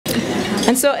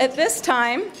And so at this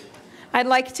time, I'd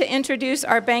like to introduce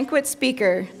our banquet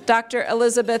speaker, Dr.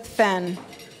 Elizabeth Fenn.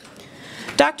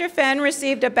 Dr. Fenn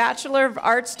received a Bachelor of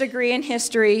Arts degree in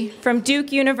history from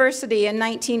Duke University in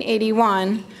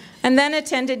 1981, and then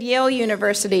attended Yale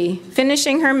University,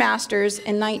 finishing her master's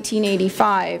in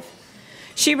 1985.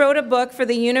 She wrote a book for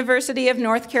the University of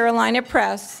North Carolina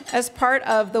Press as part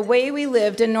of the Way We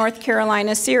Lived in North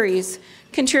Carolina series,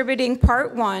 contributing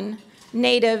Part 1,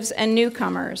 Natives and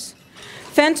Newcomers.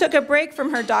 Fenn took a break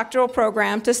from her doctoral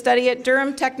program to study at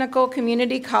Durham Technical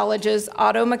Community College's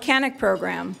auto mechanic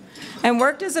program and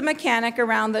worked as a mechanic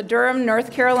around the Durham,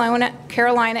 North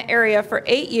Carolina area for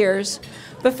 8 years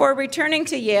before returning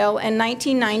to Yale in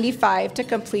 1995 to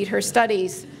complete her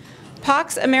studies.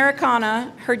 Pax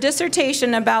Americana, her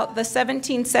dissertation about the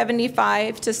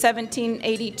 1775 to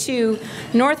 1782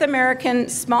 North American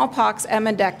smallpox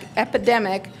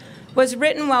epidemic, was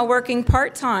written while working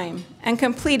part-time and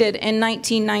completed in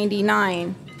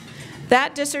 1999.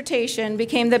 That dissertation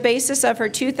became the basis of her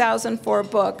 2004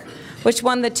 book, which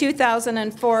won the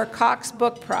 2004 Cox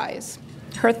Book Prize.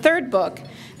 Her third book,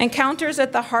 Encounters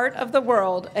at the Heart of the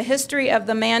World, A History of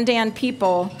the Mandan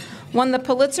People, won the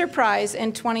Pulitzer Prize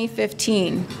in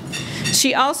 2015.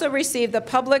 She also received the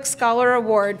Public Scholar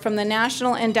Award from the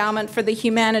National Endowment for the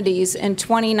Humanities in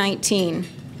 2019.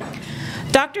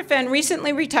 Dr. Fenn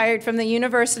recently retired from the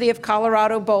University of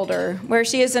Colorado Boulder, where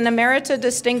she is an Emerita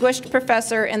Distinguished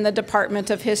Professor in the Department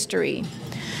of History.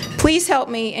 Please help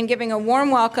me in giving a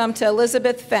warm welcome to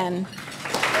Elizabeth Fenn.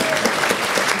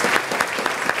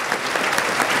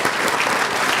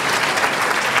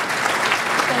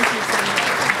 Thank you so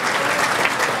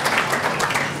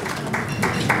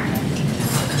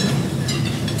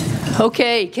much.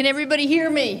 Okay, can everybody hear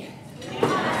me?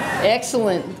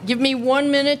 Excellent. Give me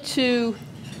 1 minute to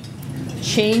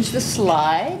change the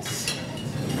slides.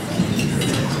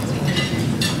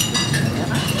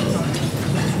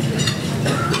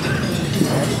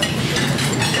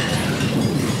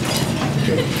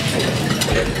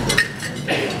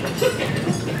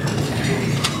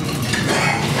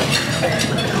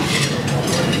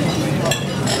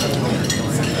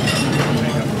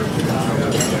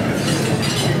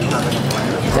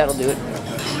 That'll do it.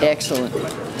 Excellent.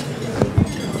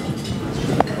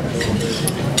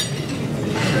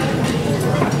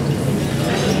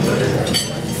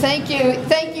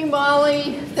 Thank you,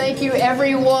 Molly. Thank you,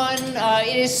 everyone.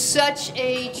 It is such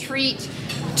a treat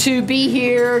to be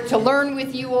here, to learn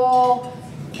with you all,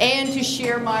 and to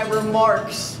share my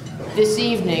remarks this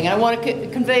evening. I want to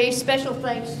convey special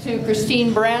thanks to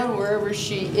Christine Brown, wherever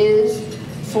she is,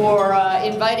 for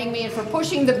inviting me and for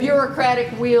pushing the bureaucratic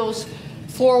wheels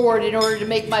forward in order to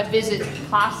make my visit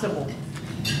possible.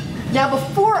 Now,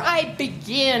 before I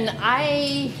begin,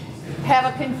 I have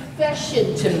a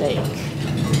confession to make.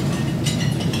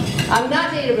 I'm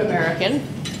not Native American.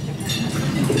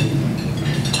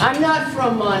 I'm not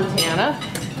from Montana.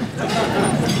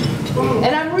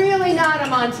 And I'm really not a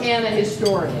Montana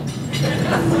historian.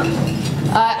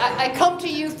 I come to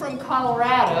you from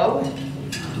Colorado.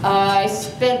 I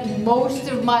spent most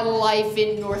of my life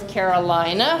in North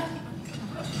Carolina.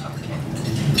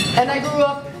 And I grew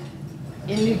up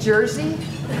in New Jersey.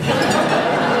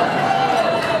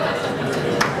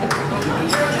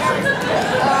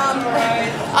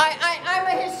 I'm a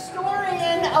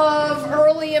historian of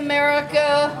early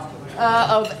America,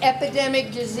 of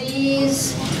epidemic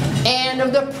disease, and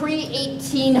of the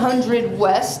pre-1800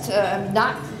 West. I'm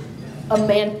not a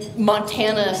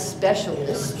Montana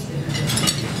specialist.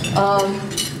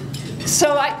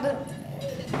 So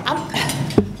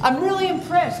I'm really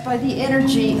impressed by the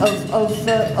energy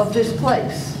of this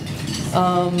place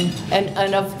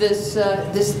and of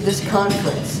this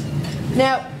conference.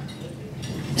 Now,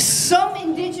 some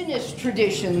indigenous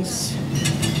traditions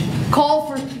call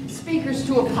for speakers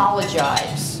to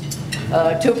apologize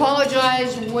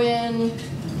when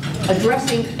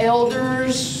addressing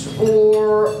elders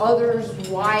or others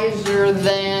wiser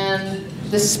than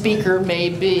the speaker may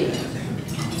be.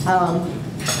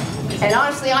 And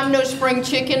honestly, I'm no spring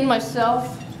chicken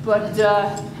myself, but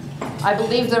I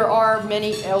believe there are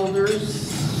many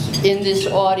elders in this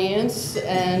audience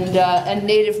and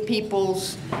Native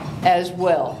peoples as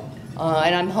well.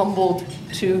 And I'm humbled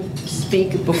to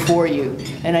speak before you.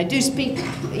 And I do speak,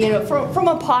 from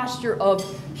a posture of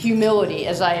humility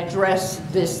as I address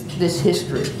this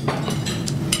history.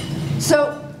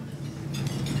 So,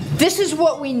 this is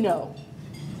what we know.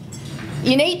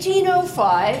 In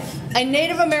 1805, a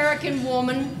Native American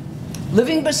woman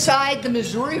living beside the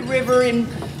Missouri River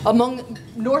among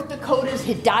North Dakota's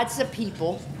Hidatsa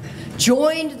people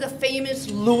joined the famous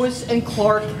Lewis and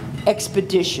Clark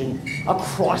expedition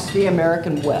across the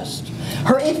American West.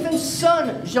 Her infant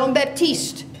son,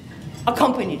 Jean-Baptiste,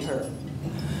 accompanied her.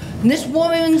 And this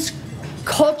woman's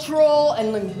cultural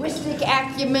and linguistic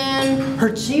acumen, her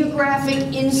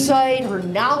geographic insight, her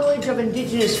knowledge of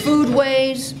indigenous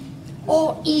foodways,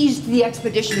 all eased the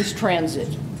expedition's transit.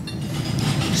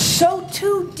 So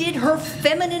too did her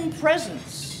feminine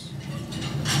presence.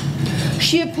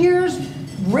 She appears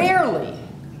rarely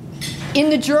in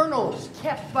the journals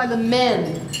kept by the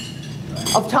men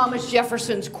of Thomas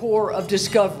Jefferson's Corps of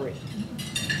Discovery.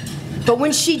 But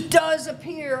when she does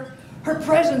appear, her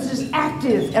presence is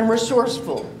active and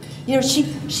resourceful. You know, she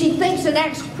thinks and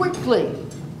acts quickly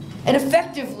and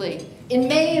effectively. In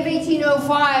May of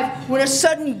 1805, when a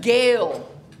sudden gale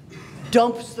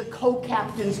dumps the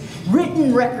co-captain's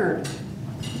written record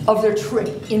of their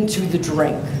trip into the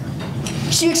drink,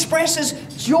 she expresses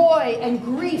joy and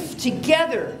grief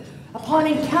together upon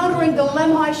encountering the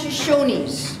Lemhi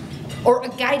Shoshones, or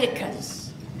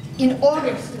Agaiticas, in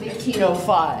August of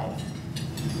 1805.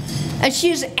 And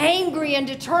she is angry and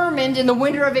determined in the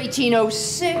winter of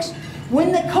 1806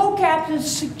 when the co-captains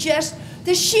suggest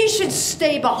that she should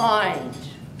stay behind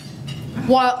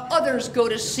while others go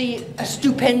to see a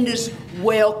stupendous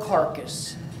whale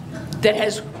carcass that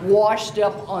has washed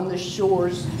up on the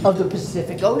shores of the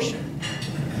Pacific Ocean.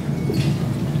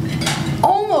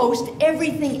 Almost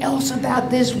everything else about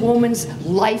this woman's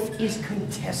life is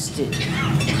contested.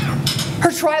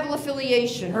 Her tribal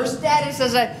affiliation, her status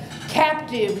as a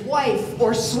captive, wife,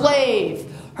 or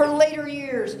slave, her later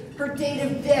years, her date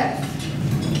of death,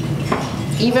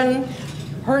 even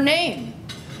her name.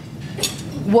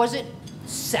 Was it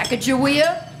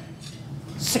Sacagawea,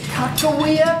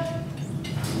 Sacagawea,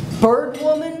 Bird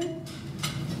Woman,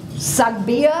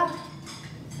 Sagbia,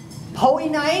 Poe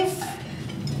Knife,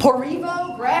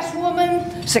 Porivo, Grass Woman,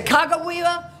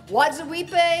 Sacagawea,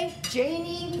 Wadzawipe,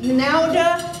 Janie,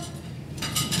 Nauda,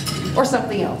 or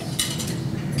something else?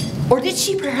 Or did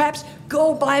she perhaps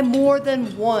go by more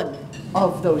than one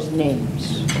of those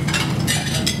names?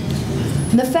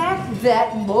 And the fact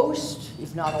that most,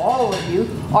 if not all of you,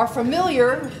 are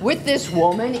familiar with this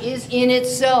woman is in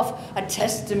itself a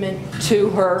testament to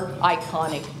her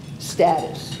iconic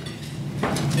status.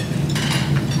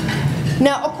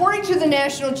 Now, according to the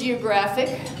National Geographic,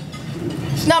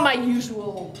 it's not my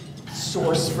usual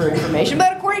source for information,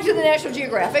 but according to the National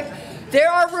Geographic, there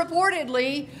are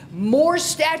reportedly more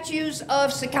statues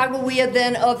of Sacagawea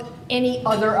than of any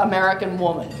other American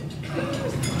woman.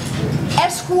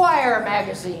 Esquire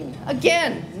magazine,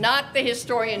 again, not the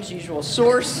historian's usual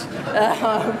source,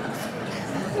 but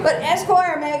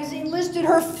Esquire magazine listed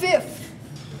her 5th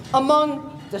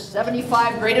among the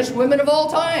 75 greatest women of all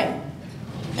time.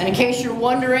 And in case you're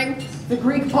wondering, the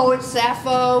Greek poet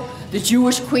Sappho, the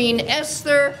Jewish queen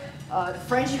Esther, the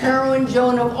French heroine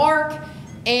Joan of Arc,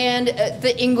 and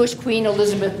the English queen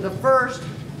Elizabeth I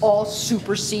all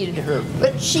superseded her.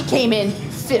 But she came in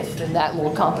 5th in that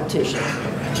little competition.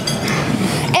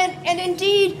 And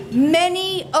indeed,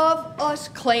 many of us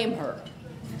claim her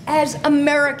as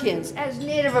Americans, as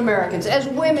Native Americans, as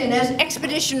women, as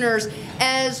expeditioners,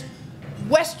 as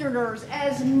Westerners,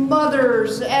 as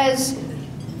mothers, as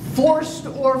forced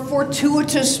or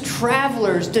fortuitous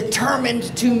travelers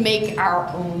determined to make our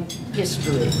own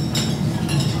history.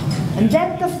 And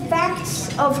that the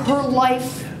facts of her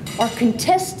life are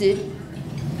contested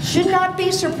should not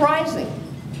be surprising,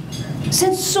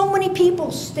 since so many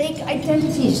people stake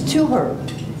identities to her.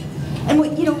 And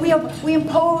we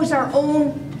impose our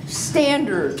own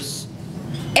standards,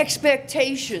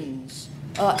 expectations,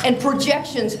 and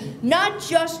projections, not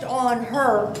just on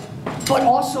her, but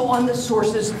also on the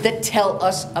sources that tell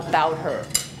us about her.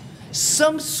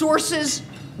 Some sources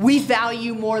we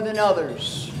value more than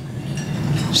others.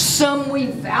 Some we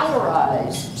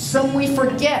valorize, some we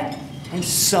forget, and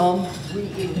some we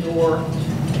ignore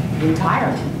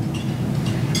entirely.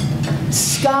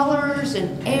 Scholars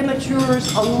and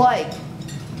amateurs alike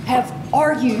have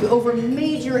argued over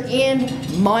major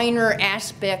and minor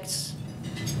aspects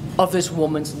of this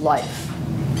woman's life.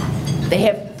 They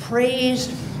have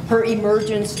praised her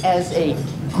emergence as a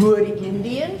good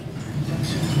Indian,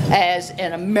 as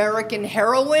an American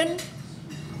heroine,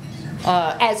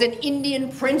 as an Indian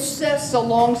princess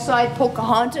alongside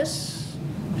Pocahontas,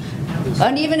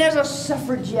 and even as a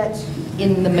suffragette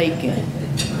in the making.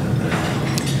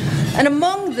 And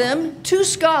among them, 2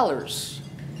 scholars,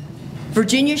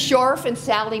 Virginia Scharf and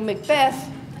Sally Macbeth,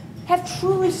 have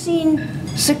truly seen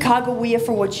Sacagawea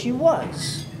for what she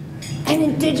was, an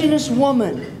indigenous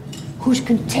woman whose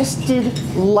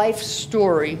contested life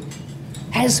story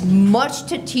has much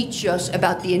to teach us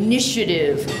about the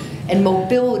initiative and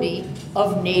mobility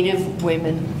of Native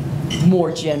women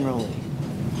more generally.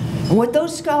 And what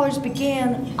those scholars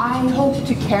began, I hope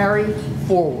to carry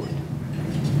forward.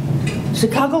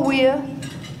 Sacagawea,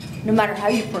 no matter how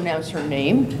you pronounce her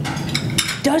name,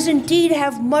 does indeed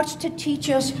have much to teach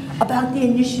us about the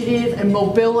initiative and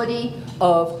mobility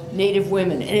of Native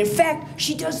women. And in fact,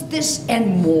 she does this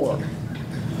and more.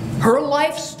 Her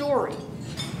life story,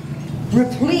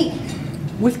 replete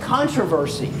with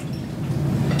controversy,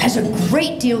 has a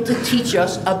great deal to teach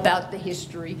us about the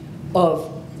history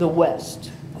of the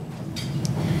West.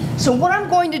 So what I'm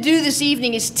going to do this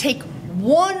evening is take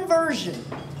one version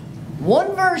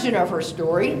of her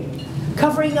story,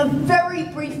 covering a very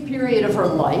brief period of her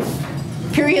life,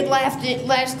 period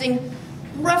lasting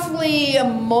roughly a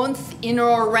month in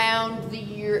or around the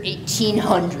year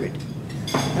 1800.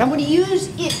 And I'm going to use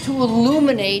it to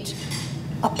illuminate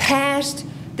a past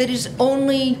that is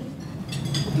only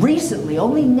recently,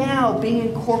 only now being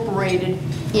incorporated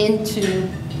into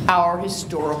our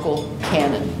historical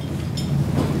canon.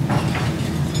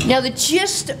 Now, the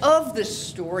gist of this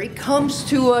story comes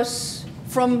to us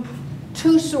from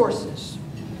two sources.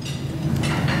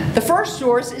 The first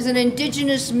source is an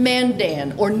indigenous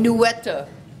Mandan, or Nueta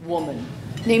woman,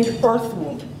 named Earth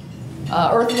Woman.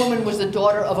 Earth Woman was the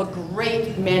daughter of a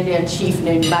great Mandan chief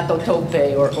named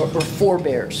Matotope, or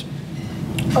forebears.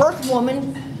 Earth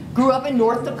Woman grew up in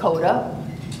North Dakota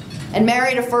and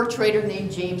married a fur trader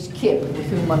named James Kipp, with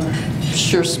whom I'm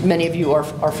sure many of you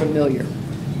are familiar.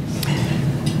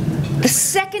 The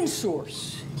second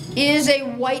source is a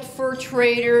white fur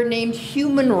trader named Hugh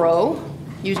Monroe.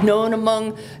 He was known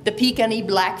among the Pekingese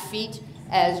Blackfeet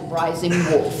as Rising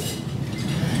Wolf.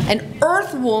 And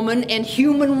Earth Woman and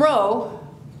Hugh Monroe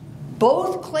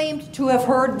both claimed to have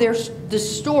heard the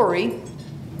story,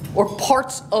 or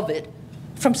parts of it,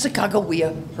 from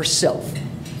Sacagawea herself.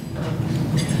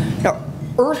 Now,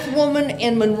 Earth Woman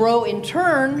and Monroe, in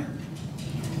turn,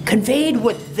 conveyed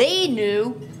what they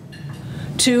knew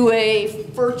to a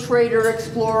fur trader,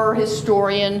 explorer,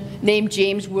 historian named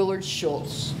James Willard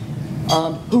Schultz,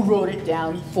 who wrote it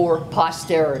down for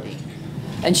posterity.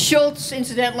 And Schultz,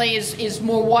 incidentally, is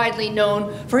more widely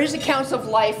known for his accounts of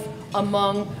life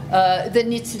among the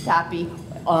Niitsitapi,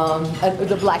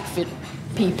 the Blackfoot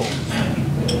people.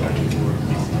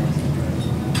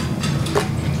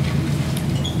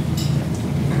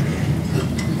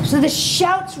 So the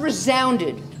shouts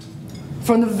resounded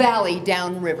from the valley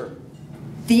downriver.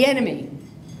 The enemy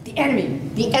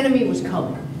was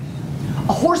coming.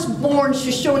 A horse-borne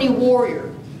Shoshone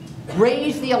warrior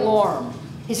raised the alarm,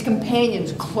 his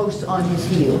companions close on his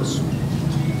heels.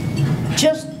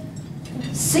 Just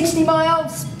 60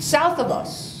 miles south of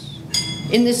us,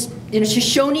 in a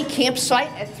Shoshone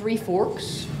campsite at Three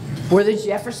Forks, where the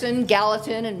Jefferson,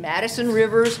 Gallatin, and Madison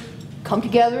rivers come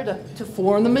together to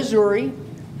form the Missouri,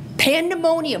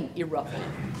 pandemonium erupted.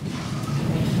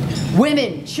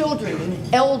 Women, children,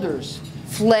 and elders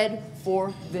fled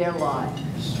for their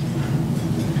lives.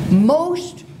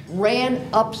 Most ran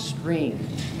upstream,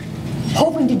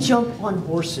 hoping to jump on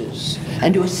horses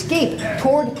and to escape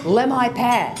toward Lemhi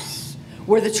Pass,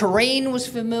 where the terrain was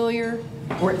familiar,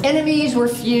 where enemies were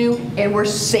few, and where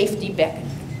safety beckoned.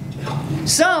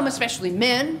 Some, especially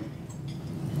men,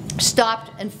 stopped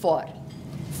and fought,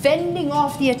 fending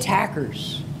off the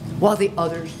attackers while the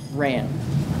others ran.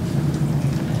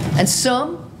 And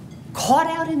some, caught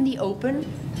out in the open,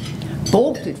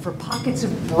 bolted for pockets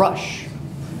of brush.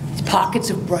 It's pockets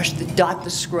of brush that dot the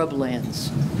scrublands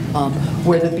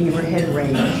where the Beaverhead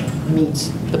Range meets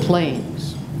the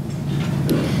plains.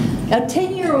 Now,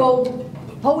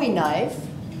 10-year-old Bowie Knife,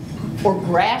 or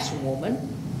Grass Woman,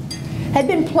 had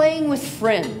been playing with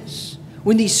friends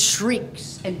when these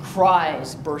shrieks and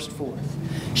cries burst forth.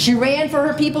 She ran for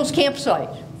her people's campsite,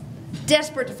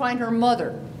 desperate to find her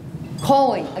mother,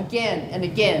 calling again and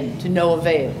again to no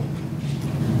avail.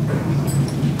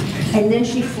 And then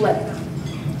she fled.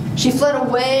 She fled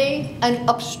away and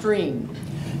upstream,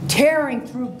 tearing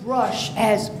through brush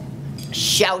as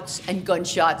shouts and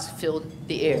gunshots filled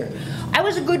the air. I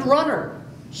was a good runner,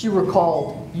 she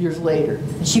recalled years later,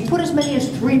 and she put as many as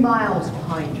 3 miles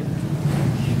behind her.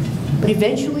 But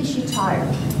eventually she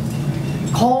tired,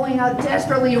 calling out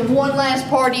desperately to one last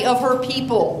party of her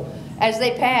people as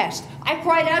they passed. I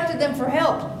cried out to them for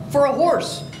help, for a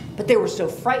horse, but they were so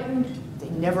frightened they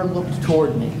never looked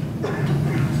toward me.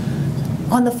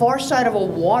 On the far side of a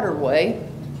waterway,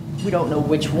 we don't know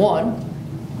which one,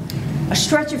 a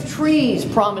stretch of trees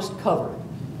promised cover.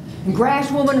 And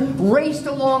Grass Woman raced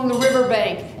along the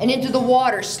riverbank and into the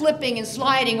water, slipping and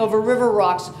sliding over river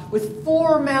rocks with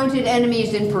 4 mounted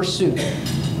enemies in pursuit.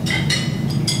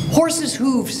 Horses'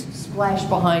 hooves splashed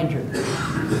behind her,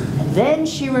 and Then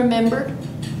she remembered,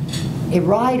 a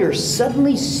rider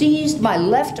suddenly seized my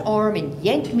left arm and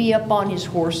yanked me up on his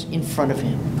horse in front of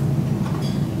him.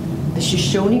 The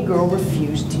Shoshone girl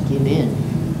refused to give in.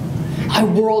 I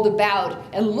whirled about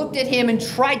and looked at him and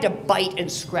tried to bite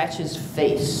and scratch his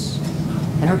face.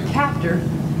 And her captor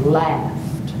laughed.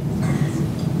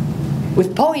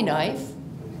 With Bowie knife,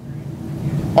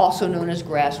 also known as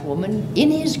Grasswoman,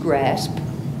 in his grasp,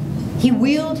 he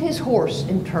wheeled his horse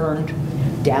and turned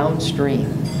downstream.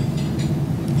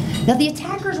 Now the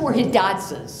attackers were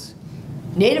Hidatsas,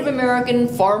 Native American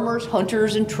farmers,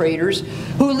 hunters, and traders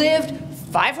who lived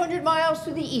 500 miles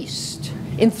to the east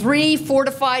in 3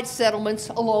 fortified settlements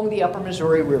along the upper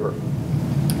Missouri River.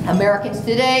 Americans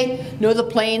today know the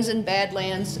plains and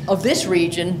badlands of this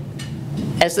region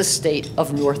as the state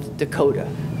of North Dakota.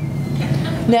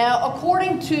 Now,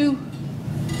 according to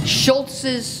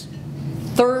Schultz's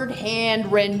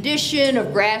third-hand rendition of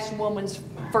Grasswoman's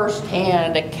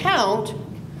first-hand account,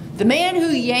 the man who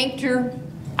yanked her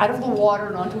out of the water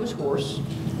and onto his horse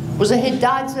was a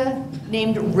Hidatsa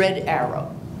named Red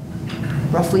Arrow,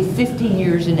 roughly 50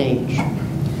 years in age.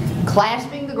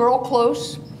 Clasping the girl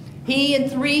close, he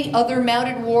and 3 other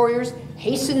mounted warriors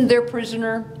hastened their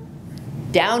prisoner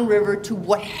downriver to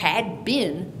what had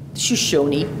been the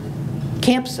Shoshone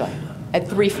campsite at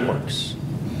Three Forks.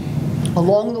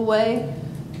 Along the way,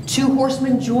 2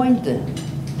 horsemen joined them,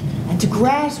 and to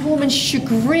Grasswoman's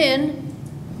chagrin,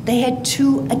 they had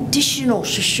 2 additional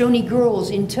Shoshone girls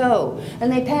in tow,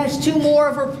 and they passed 2 more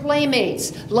of her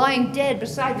playmates lying dead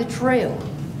beside the trail.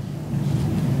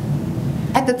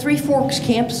 At the Three Forks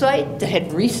campsite that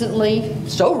had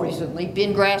so recently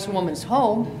been Grasswoman's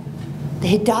home, the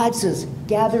Hidatsas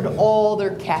gathered all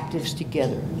their captives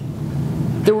together.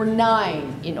 There were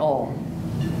 9 in all.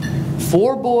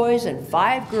 4 boys and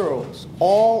 5 girls,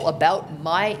 all about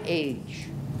my age,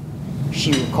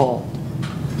 she recalled.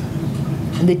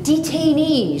 And the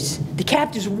detainees, the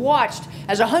captives, watched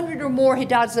as 100 or more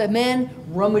Hidatsa men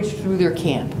rummaged through their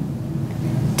camp,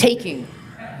 taking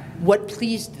what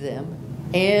pleased them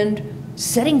and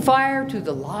setting fire to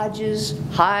the lodges,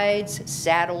 hides,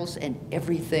 saddles, and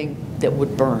everything that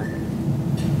would burn.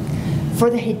 For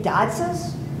the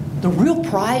Hidatsas, the real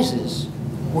prizes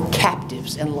were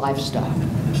captives and livestock.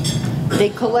 They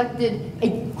collected a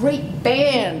great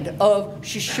band of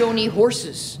Shoshone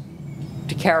horses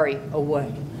to carry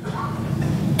away.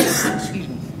 Excuse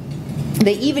me.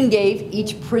 They even gave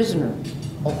each prisoner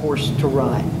a horse to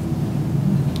ride.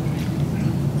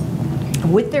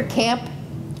 With their camp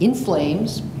in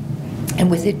flames, and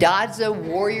with Hidatsa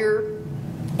warrior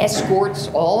escorts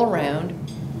all around,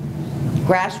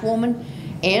 Grasswoman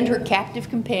and her captive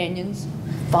companions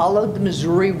followed the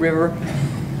Missouri River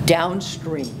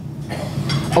downstream,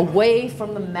 away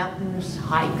from the mountainous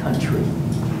high country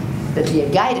that the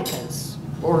Agaidikans,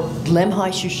 or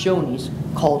Lemhi Shoshones,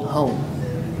 called home.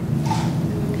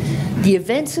 The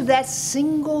events of that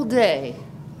single day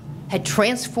had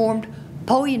transformed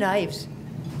Bowie Knife's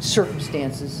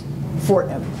circumstances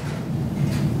forever.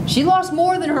 She lost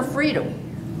more than her freedom.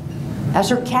 As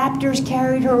her captors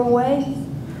carried her away,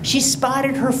 she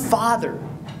spotted her father,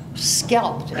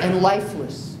 scalped and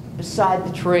lifeless, beside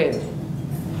the trail.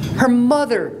 Her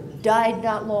mother died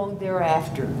not long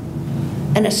thereafter,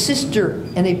 and a sister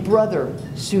and a brother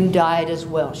soon died as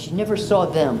well. She never saw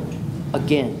them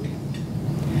again.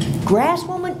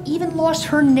 Grasswoman even lost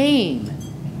her name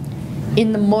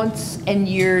in the months and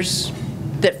years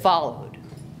that followed.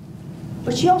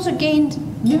 But she also gained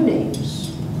new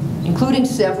names, including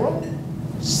several: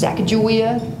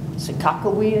 Sacagawea,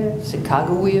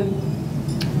 Sacagawea,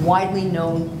 widely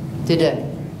known today.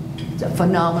 It's a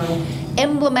phenomenal,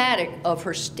 emblematic of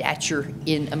her stature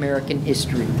in American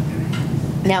history.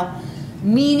 Now,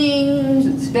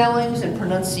 meanings, spellings, and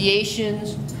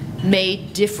pronunciations may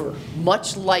differ,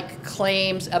 much like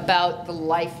claims about the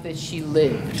life that she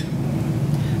lived.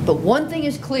 But one thing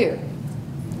is clear: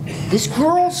 this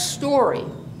girl's story,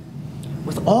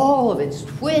 with all of its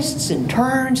twists and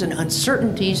turns and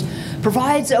uncertainties,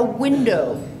 provides a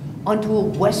window onto a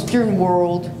Western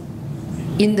world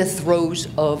in the throes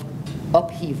of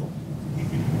upheaval.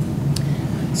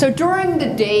 So during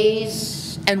the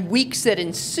days and weeks that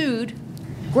ensued,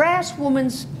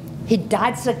 Grasswoman's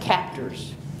Hidatsa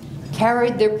captors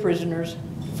carried their prisoners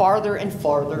farther and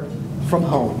farther from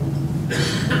home.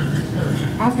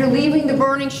 After leaving the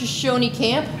burning Shoshone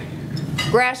camp,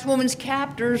 Grasswoman's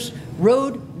captors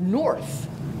rode north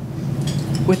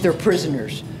with their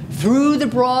prisoners through the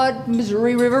broad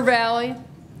Missouri River Valley,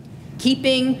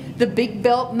 keeping the Big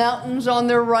Belt Mountains on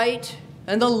their right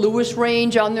and the Lewis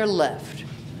Range on their left.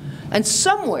 And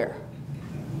somewhere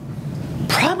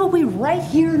probably right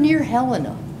here near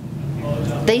Helena,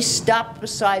 they stopped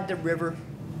beside the river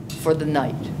for the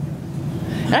night.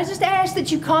 And I just ask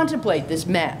that you contemplate this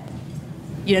map,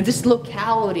 you know, this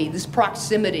locality, this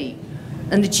proximity,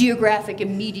 and the geographic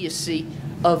immediacy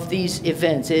of these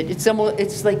events. It's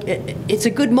a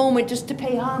good moment just to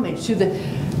pay homage to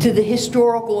the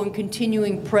historical and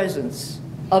continuing presence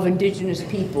of indigenous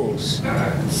peoples,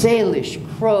 Salish,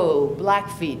 Crow,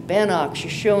 Blackfeet, Bannock,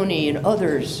 Shoshone, and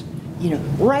others, you know,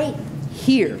 right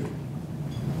here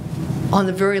on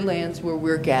the very lands where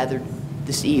we're gathered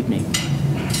this evening.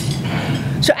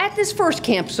 So at this first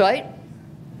campsite,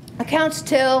 accounts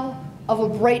tell of a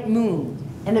bright moon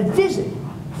and a visit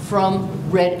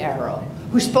from Red Arrow,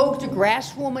 who spoke to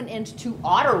Grass Woman and to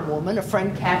Otter Woman, a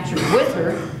friend captured with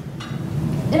her,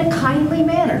 in a kindly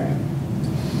manner.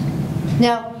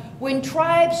 Now, when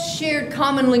tribes shared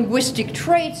common linguistic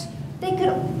traits, they could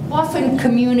often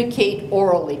communicate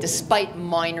orally despite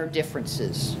minor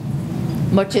differences,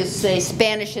 much as, say,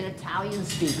 Spanish and Italian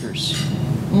speakers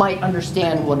might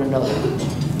understand one another.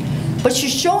 But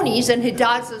Shoshones and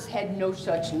Hidatzas had no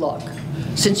such luck,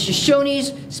 since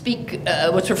Shoshones speak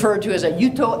what's referred to as a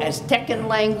Uto-Aztecan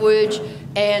language,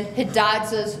 and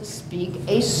Hidatzas speak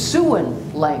a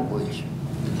Siouan language.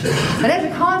 And as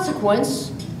a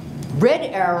consequence,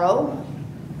 Red Arrow,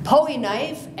 Poe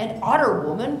Knife, and Otter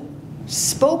Woman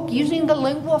spoke using the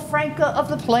lingua franca of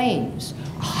the Plains,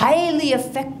 a highly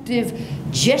effective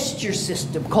gesture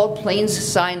system called Plains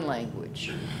Sign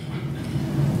Language.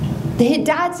 The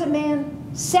Hidatsa man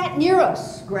sat near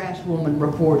us, Grass Woman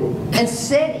reported, and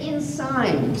said in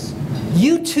signs,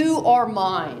 "You too are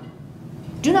mine.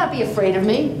 Do not be afraid of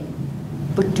me,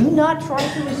 but do not try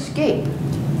to escape."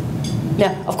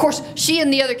 Now, of course, she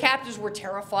and the other captives were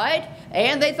terrified,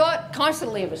 and they thought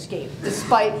constantly of escape,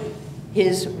 despite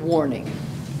his warning.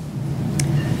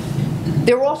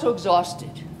 They were also exhausted.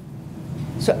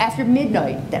 So after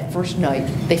midnight, that first night,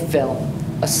 they fell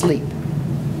asleep.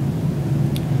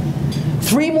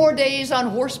 3 more days on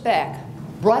horseback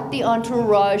brought the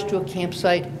entourage to a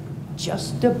campsite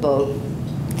just above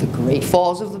the Great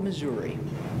Falls of the Missouri,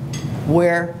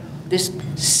 where this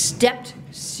stepped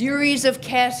series of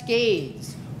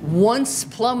cascades once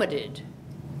plummeted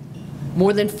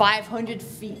more than 500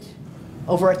 feet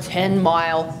over a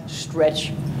 10-mile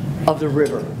stretch of the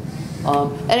river.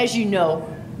 And as you know,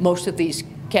 most of these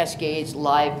cascades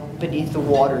lie beneath the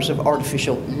waters of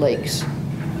artificial lakes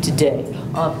today.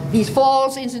 These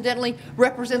falls, incidentally,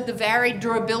 represent the varied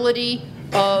durability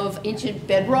of ancient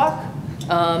bedrock,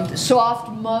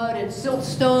 soft mud and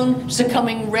siltstone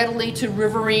succumbing readily to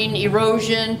riverine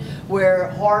erosion, where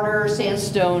harder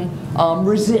sandstone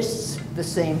resists the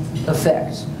same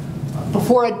effects.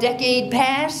 Before a decade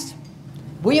passed,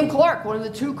 William Clark, one of the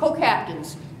 2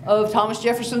 co-captains of Thomas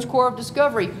Jefferson's Corps of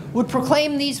Discovery, would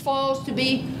proclaim these falls to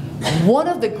be one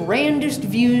of the grandest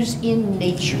views in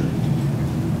nature,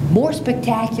 more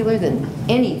spectacular than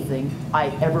anything I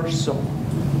ever saw.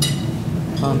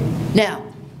 Now,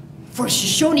 for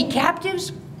Shoshone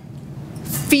captives,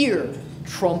 fear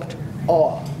trumped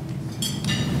awe.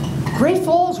 Great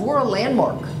Falls were a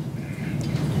landmark.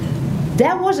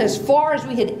 That was as far as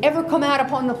we had ever come out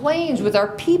upon the plains with our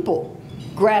people,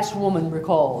 Grass Woman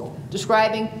recalled,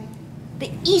 describing the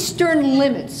eastern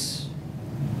limits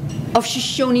of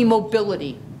Shoshone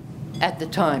mobility at the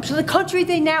time. So the country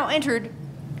they now entered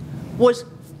was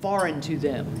foreign to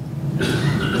them.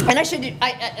 And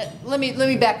let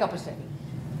me back up a second.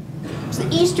 It's the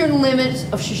eastern limits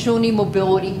of Shoshone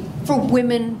mobility for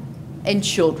women and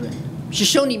children.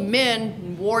 Shoshone men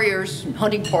and warriors and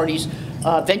hunting parties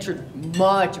ventured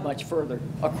much, much further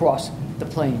across the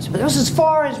plains. But that was as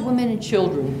far as women and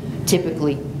children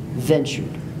typically ventured.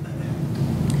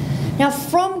 Now,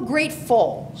 from Great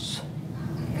Falls,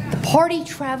 the party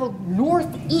traveled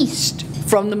northeast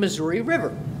from the Missouri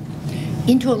River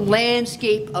into a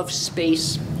landscape of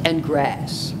space and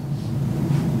grass.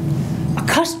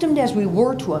 Accustomed as we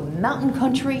were to a mountain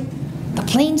country, the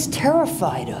plains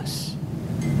terrified us,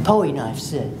 Poe Knife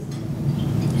said.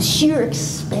 The sheer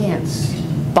expanse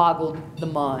boggled the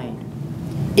mind.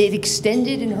 It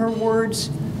extended, in her words,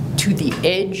 to the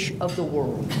edge of the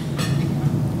world.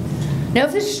 Now,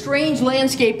 if this strange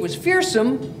landscape was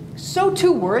fearsome, so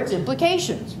too were its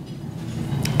implications.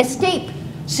 Escape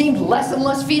seemed less and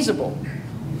less feasible.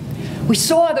 We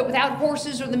saw that without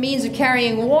horses or the means of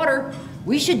carrying water,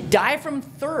 we should die from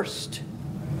thirst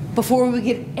before we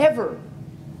could ever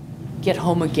get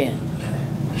home again,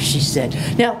 she said.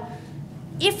 Now,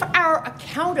 if our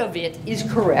account of it is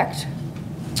correct,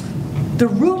 the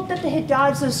route that the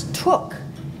Hidatzas took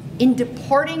in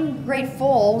departing Great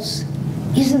Falls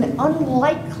is an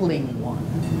unlikely one.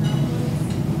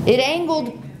 It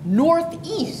angled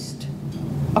northeast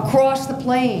across the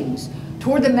plains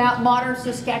toward the modern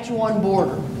Saskatchewan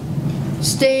border,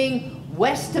 staying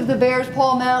west of the Bears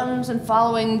Paw Mountains and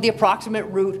following the approximate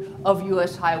route of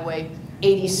US Highway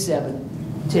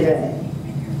 87 today.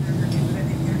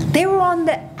 They were on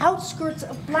the outskirts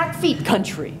of Blackfeet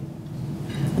country.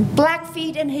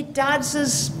 Blackfeet and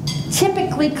Hidatzas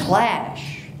typically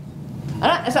clash.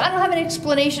 I don't have an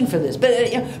explanation for this, but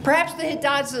perhaps the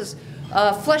Hidatzas,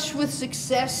 flushed with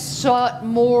success, sought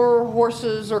more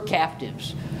horses or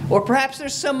captives. Or perhaps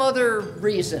there's some other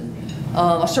reason,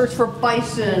 a search for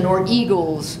bison or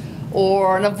eagles,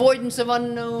 or an avoidance of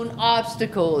unknown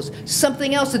obstacles,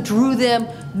 something else that drew them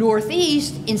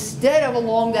northeast instead of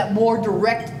along that more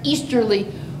direct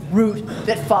easterly route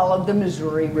that followed the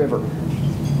Missouri River.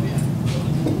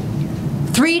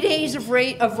 3 days of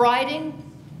riding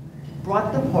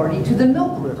brought the party to the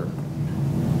Milk River.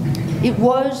 It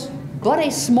was but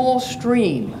a small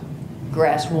stream,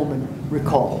 Grasswoman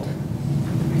recalled,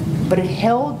 but it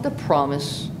held the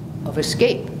promise of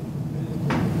escape.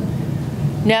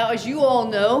 Now, as you all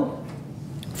know,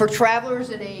 for travelers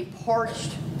in a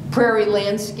parched prairie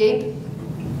landscape,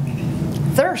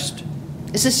 thirst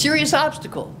is a serious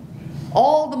obstacle,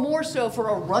 all the more so for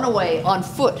a runaway on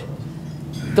foot.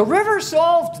 The river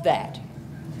solved that.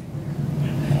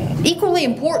 Equally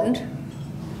important,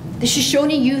 the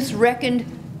Shoshone youth reckoned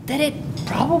that it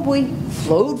probably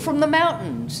flowed from the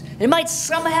mountains. It might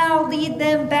somehow lead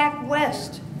them back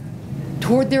west,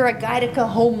 toward their Agaitica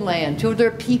homeland, toward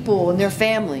their people and their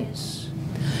families.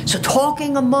 So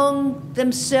talking among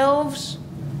themselves,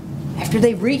 after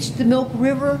they reached the Milk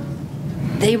River,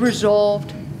 they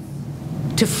resolved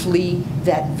to flee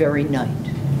that very night.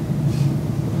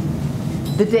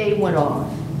 The day went on,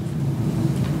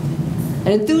 and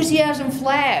enthusiasm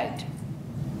flagged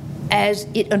as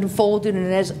it unfolded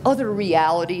and as other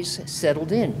realities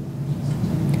settled in.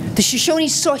 The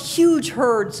Shoshones saw huge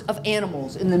herds of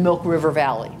animals in the Milk River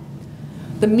Valley.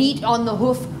 The meat on the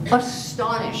hoof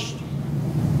astonished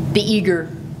the eager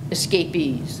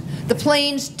escapees. The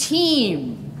plains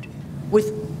teemed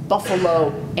with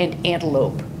buffalo and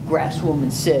antelope,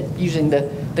 Grasswoman said, using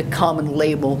the common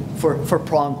label for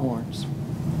pronghorns.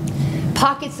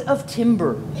 Pockets of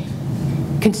timber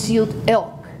concealed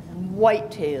elk and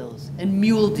whitetails and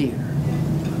mule deer.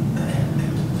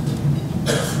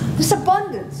 This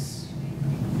abundance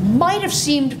might have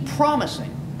seemed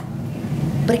promising,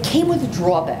 but it came with a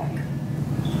drawback.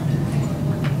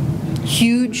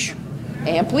 Huge,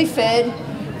 amply fed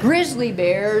grizzly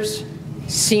bears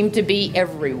seemed to be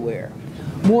everywhere.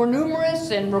 More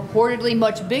numerous and reportedly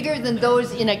much bigger than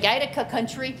those in Agaitica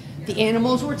country, the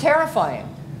animals were terrifying.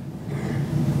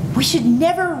 "We should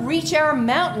never reach our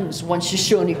mountains," one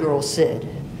Shoshone girl said.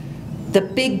 "The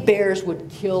big bears would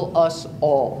kill us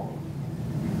all."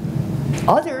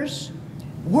 Others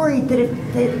worried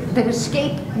that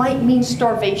escape might mean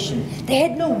starvation. They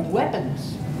had no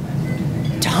weapons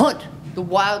to hunt the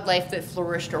wildlife that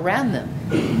flourished around them.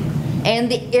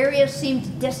 And the area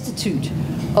seemed destitute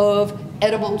of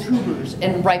edible tubers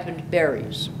and ripened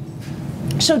berries.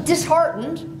 So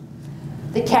disheartened,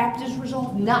 the captives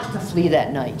resolved not to flee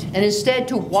that night, and instead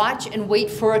to watch and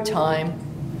wait for a time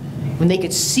when they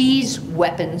could seize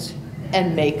weapons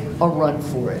and make a run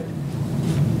for it.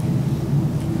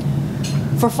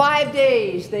 For 5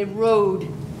 days, they rode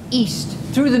east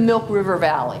through the Milk River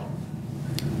Valley.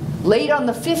 Late on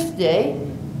the 5th day,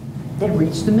 they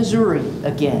reached the Missouri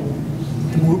again.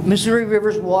 The Missouri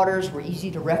River's waters were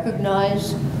easy to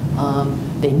recognize.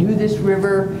 They knew this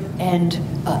river, and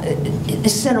it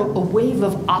sent a wave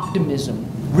of optimism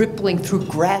rippling through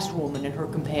Grasswoman and her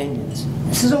companions.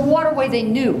 This is a waterway they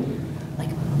knew. Like,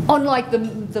 unlike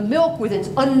the Milk with its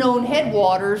unknown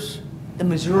headwaters, the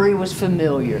Missouri was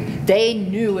familiar. They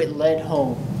knew it led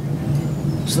home.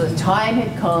 So the time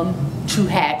had come to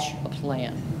hatch a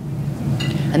plan.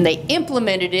 And they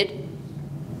implemented it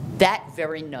that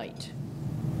very night.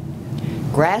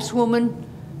 Grasswoman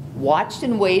watched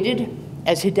and waited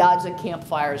as Hidatsa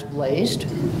campfires blazed.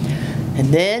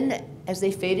 And then, as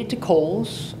they faded to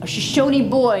coals, a Shoshone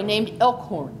boy named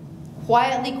Elkhorn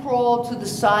quietly crawled to the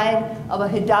side of a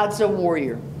Hidatsa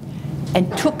warrior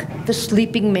and took the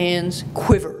sleeping man's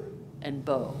quiver and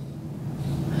bow.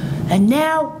 And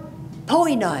now,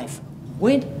 Bowie Knife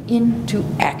went into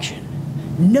action,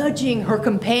 nudging her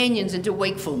companions into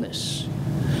wakefulness.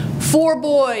 4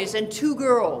 boys and 2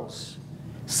 girls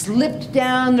slipped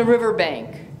down the riverbank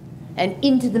and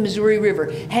into the Missouri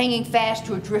River, hanging fast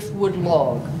to a driftwood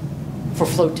log for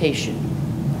flotation.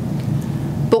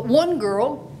 But one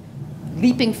girl,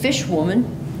 Leaping Fish Woman,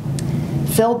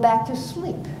 fell back to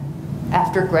sleep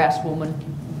after Grasswoman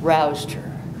roused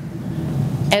her.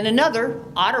 And another,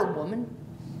 Otter woman,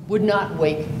 would not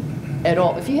wake at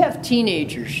all. If you have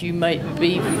teenagers, you might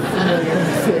be familiar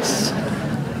with this.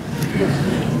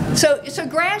 So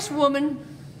Grass Woman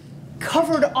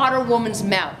covered Otter Woman's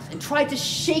mouth and tried to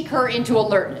shake her into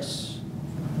alertness.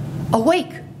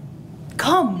 "Awake!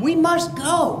 Come, we must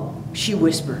go," she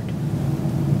whispered.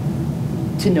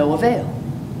 To no avail.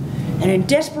 And in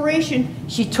desperation,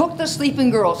 she took the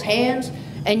sleeping girl's hands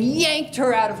and yanked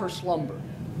her out of her slumber.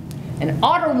 And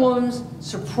Otter Woman's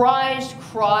surprised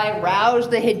cry roused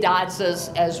the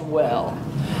Hidatsas as well.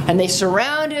 And they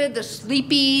surrounded the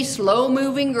sleepy,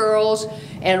 slow-moving girls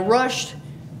and rushed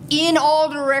in all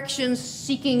directions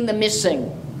seeking the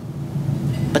missing.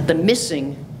 But the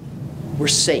missing were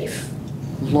safe,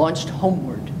 launched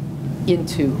homeward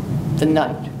into the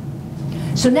night.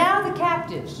 So now the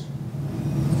captives,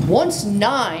 once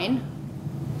 9,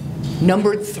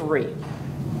 numbered 3.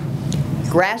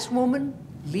 Grass Woman,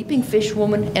 Leaping Fish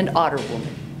Woman, and Otter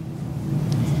Woman.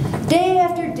 Day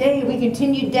after day, we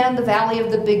continued down the valley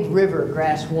of the big river,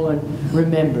 Grass Woman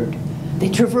remembered. They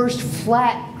traversed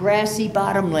flat, grassy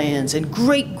bottomlands and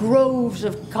great groves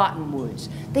of cottonwoods.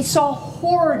 They saw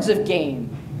hordes of game,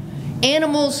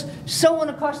 animals so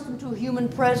unaccustomed to human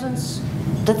presence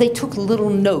that they took little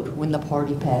note when the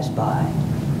party passed by.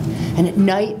 And at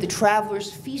night, the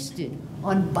travelers feasted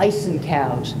on bison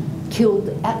cows, killed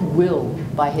at will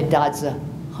by Hidatsa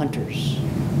hunters.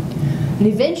 And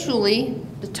eventually,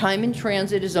 the time in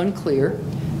transit is unclear.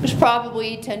 It was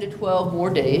probably 10 to 12 more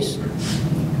days.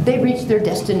 They reached their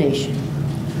destination.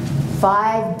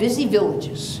 5 busy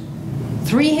villages,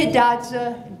 3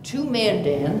 Hidatsa and 2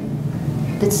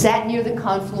 Mandan, that sat near the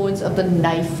confluence of the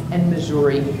Knife and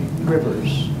Missouri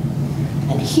rivers.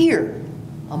 And here,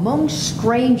 among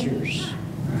strangers,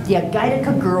 the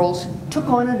Agaitaka girls took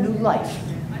on a new life.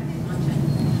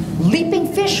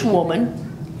 Leaping Fish Woman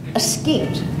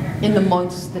escaped in the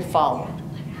months that followed.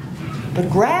 But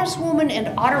Grass Woman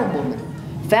and Otter Woman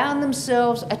found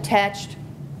themselves attached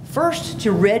first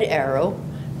to Red Arrow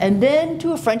and then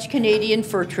to a French-Canadian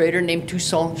fur trader named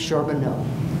Toussaint Charbonneau,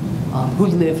 who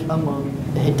lived among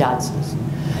the Hidatsas.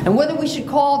 And whether we should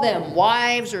call them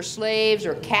wives or slaves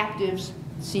or captives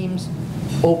seems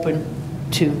open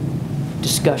to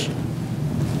discussion.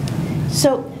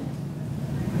 So,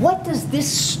 what does this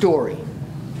story,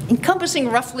 encompassing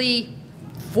roughly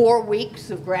 4 weeks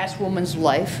of Grass Woman's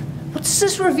life, what does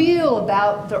this reveal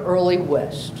about the early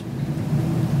West?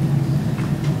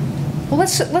 Well,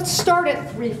 let's start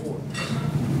at Three Forks,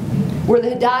 where the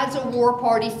Hidatsa war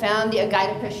party found the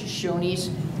Agaitaka Shoshones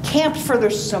camped for their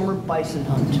summer bison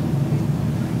hunt.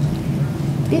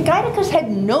 The Agaitakas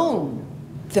had known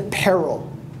the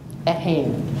peril at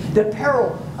hand, the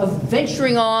peril of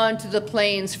venturing on to the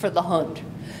plains for the hunt.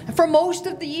 And for most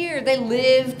of the year, they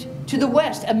lived to the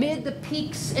west, amid the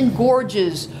peaks and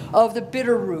gorges of the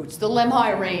Bitterroots, the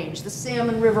Lemhi Range, the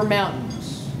Salmon River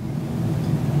Mountains.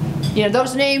 You know,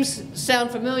 those names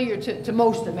sound familiar to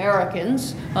most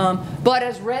Americans, but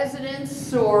as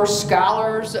residents or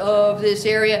scholars of this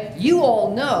area, you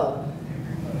all know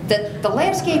that the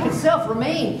landscape itself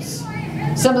remains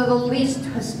some of the least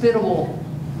hospitable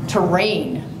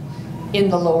terrain in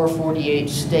the lower 48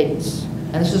 states.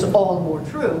 And this is all the more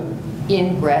true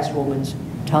in Grass Woman's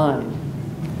time.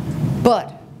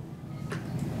 But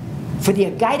for the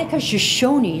Agaitaka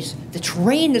Shoshones, the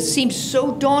terrain that seemed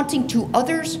so daunting to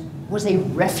others was a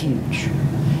refuge.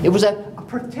 It was a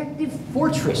protective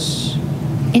fortress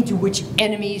into which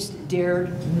enemies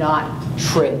dared not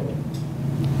tread.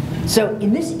 So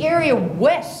in this area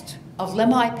west of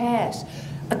Lemhi Pass,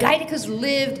 Agaitakas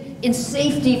lived in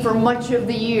safety for much of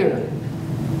the year.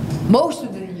 Most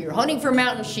of the year, hunting for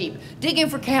mountain sheep, digging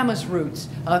for camas roots,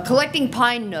 collecting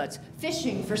pine nuts,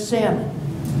 fishing for salmon.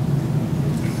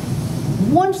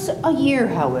 Once a year,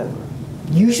 however,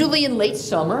 usually in late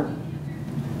summer,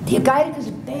 the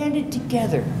Agaitakas banded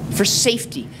together for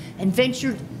safety and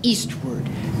ventured eastward,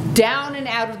 down and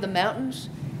out of the mountains,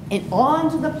 and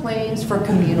onto the plains for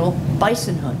communal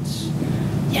bison hunts.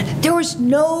 Yeah, there was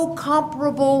no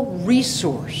comparable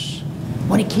resource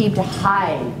when it came to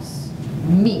hides,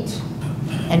 meat,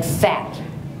 and fat.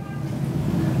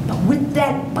 But with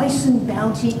that bison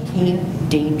bounty came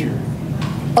danger.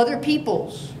 Other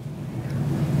peoples,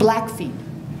 Blackfeet,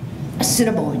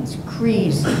 Assiniboines,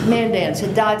 Crees, Mandans,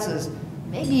 Hidatsas,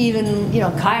 maybe even,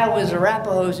 Kiowas,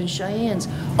 Arapahoes, and Cheyennes.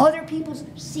 Other peoples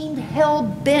seemed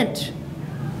hell-bent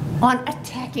on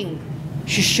attacking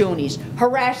Shoshones,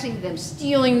 harassing them,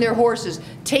 stealing their horses,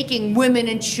 taking women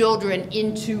and children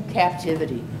into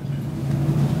captivity.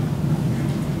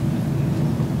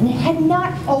 And it had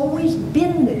not always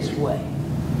been this way.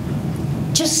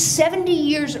 Just 70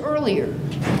 years earlier,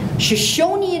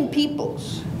 Shoshonean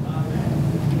peoples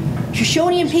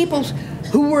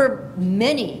who were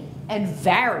many and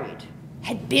varied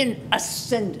had been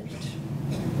ascendant.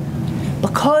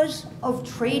 Because of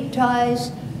trade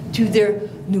ties to their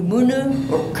Numunu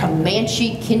or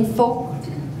Comanche kinfolk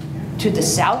to the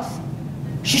south,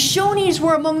 Shoshones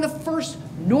were among the first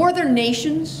northern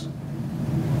nations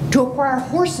to acquire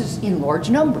horses in large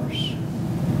numbers.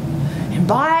 And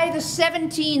by the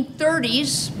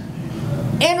 1730s,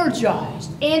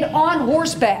 energized and on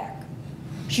horseback,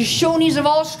 Shoshones of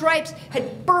all stripes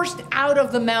had burst out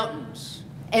of the mountains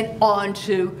and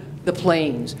onto the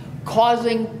plains,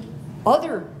 causing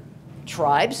other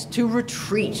tribes to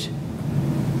retreat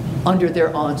under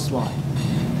their onslaught.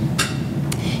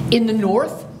 In the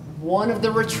north, one of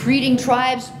the retreating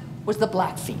tribes was the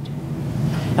Blackfeet.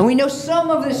 And we know some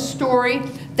of this story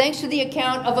thanks to the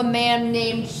account of a man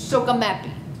named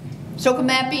Sacagawea.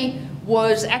 Sacagawea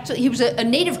was actually, he was a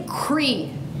native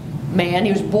Cree man.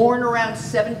 He was born around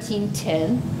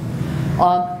 1710.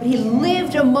 But he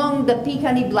lived among the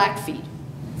Piikani Blackfeet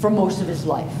for most of his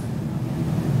life.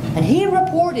 And he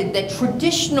reported that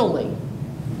traditionally,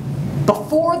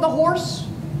 before the horse,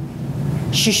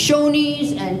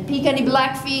 Shoshones and Piikani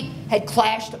Blackfeet had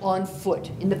clashed on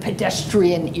foot in the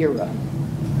pedestrian era.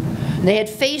 And they had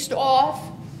faced off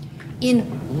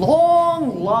in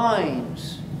long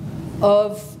lines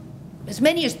of as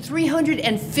many as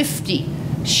 350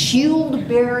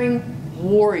 shield-bearing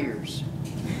warriors,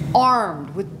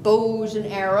 armed with bows and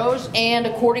arrows, and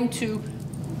according to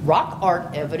rock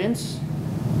art evidence,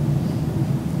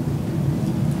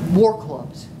 war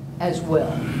clubs as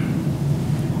well.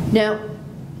 Now,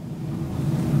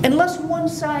 unless one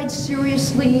side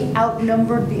seriously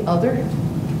outnumbered the other,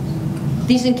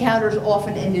 these encounters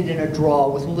often ended in a draw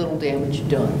with little damage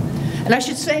done. And I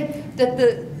should say that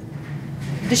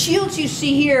the shields you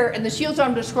see here and the shields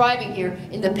I'm describing here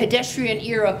in the pedestrian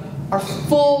era are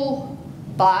full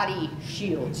body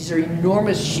shields. These are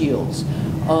enormous shields.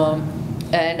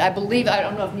 And I believe, I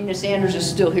don't know if Nina Sanders is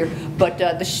still here, but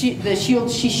the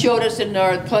shields she showed us in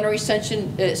our plenary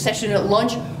session at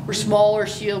lunch were smaller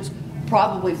shields,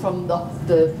 probably from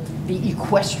the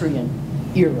equestrian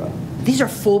era. These are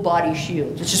full body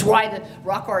shields, which is why the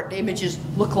rock art images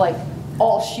look like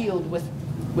all shield with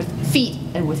feet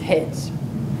and with heads.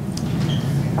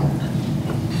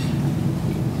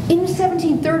 In the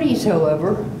 1730s,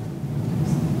 however,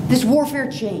 this warfare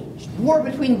changed. War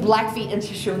between Blackfeet and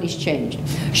Shoshones changed.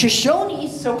 Shoshones,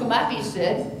 Sacagawea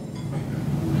said,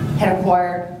 had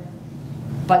acquired,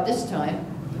 by this time,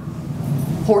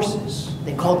 horses.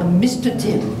 They called them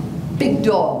mistatim, big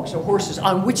dogs or horses,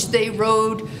 on which they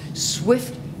rode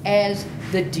swift as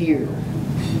the deer,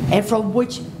 and from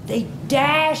which they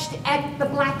dashed at the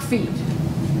Blackfeet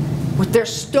with their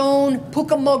stone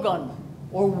pukamugan,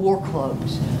 or war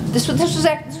clubs. This was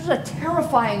a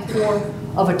terrifying form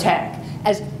of attack,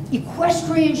 as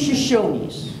equestrian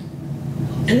Shoshones,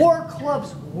 war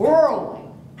clubs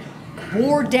whirling,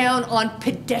 bore down on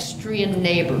pedestrian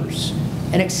neighbors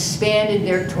and expanded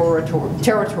their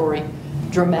territory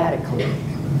dramatically.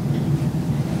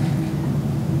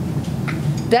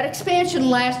 That expansion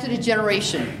lasted a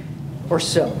generation or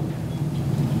so.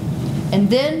 And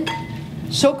then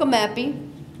Sacagawea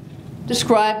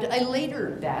described a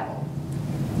later battle,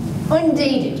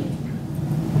 undated,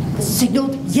 that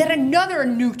signaled yet another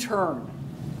new turn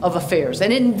of affairs.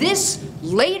 And in this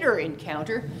later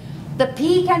encounter, the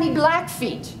Piikani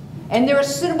Blackfeet and their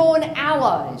Assiniboine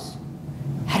allies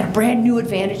had a brand new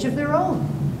advantage of their own.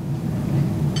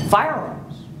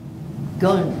 Firearms,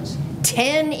 guns,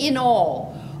 10 in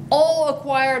all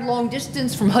acquired long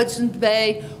distance from Hudson's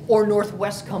Bay or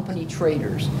Northwest Company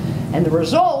traders. And the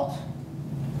result,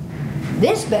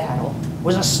 this battle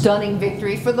was a stunning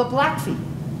victory for the Blackfeet.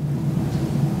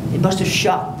 It must have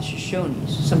shocked the Shoshones.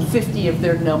 Some 50 of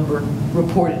their number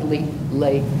reportedly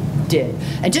lay dead.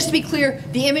 And just to be clear,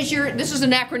 the image here, this is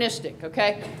anachronistic,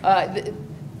 okay?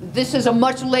 This is a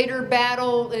much later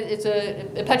battle. It's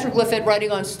a petroglyph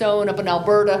writing on stone up in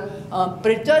Alberta,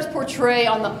 but it does portray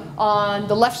on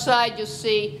the left side. You'll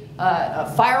see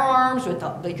firearms with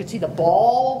you could see the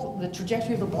ball, the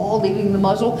trajectory of the ball leaving the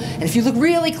muzzle. And if you look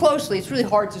really closely, it's really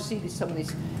hard to see some of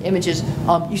these images.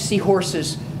 You see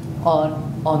horses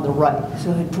on the right,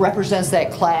 so it represents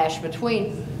that clash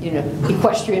between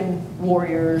equestrian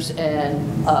warriors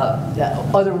and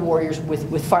other warriors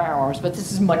with firearms, but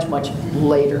this is much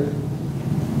later.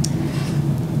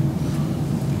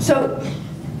 So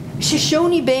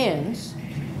Shoshone bands,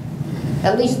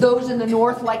 at least those in the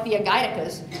north like the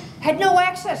Agaiticas, had no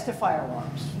access to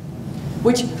firearms.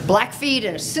 which Blackfeet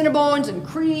and Assiniboines and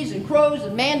Crees and Crows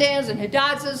and Mandans and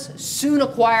Hidatzas soon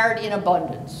acquired in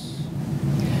abundance.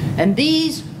 And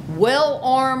these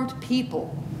well-armed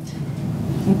people,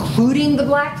 including the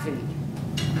Blackfeet,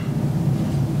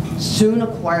 soon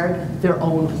acquired their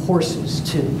own horses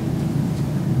too.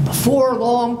 Before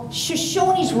long,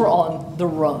 Shoshones were on the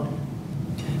run.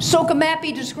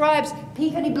 Sacagawea describes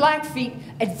Pequotty Blackfeet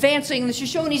advancing, the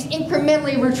Shoshones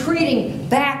incrementally retreating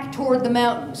back toward the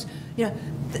mountains. You know,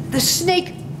 the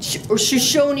Snake or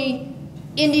Shoshone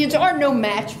Indians are no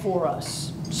match for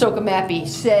us, Sacagawea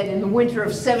said in the winter of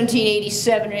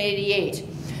 1787 and 88.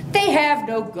 They have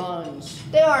no guns.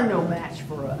 They are no match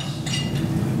for us.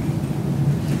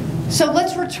 So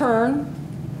let's return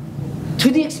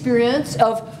to the experience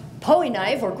of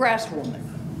Poe-knife or grass woman.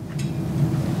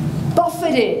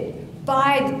 Buffeted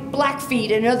by the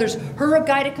Blackfeet and others, her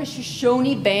Agaitica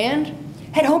Shoshone band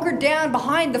had hunkered down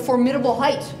behind the formidable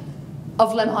height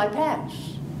of Lemhi Pass.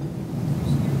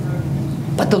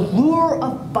 But the lure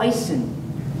of bison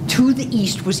to the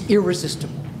east was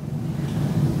irresistible.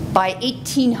 By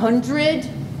 1800,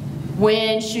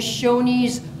 when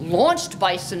Shoshones launched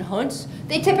bison hunts,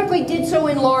 they typically did so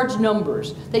in large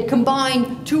numbers. They'd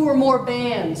combine 2 or more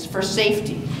bands for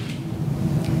safety.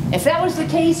 If that was the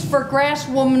case for Grass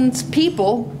Woman's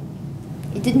people,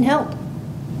 it didn't help.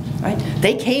 Right?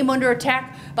 They came under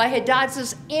attack by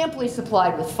Hidatzas amply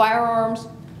supplied with firearms,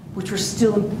 which were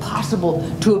still impossible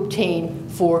to obtain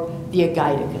for the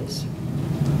Agaiticas.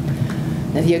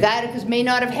 Now, the Agaiticas may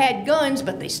not have had guns,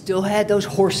 but they still had those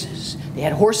horses. They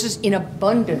had horses in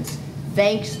abundance,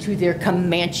 thanks to their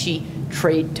Comanche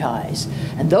trade ties.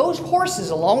 And those horses,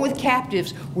 along with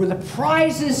captives, were the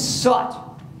prizes sought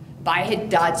by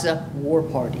Hidatsa war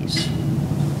parties.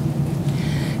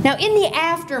 Now, in the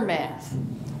aftermath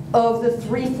of the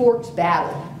Three Forks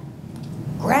battle,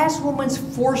 Grass Woman's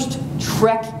forced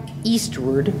trek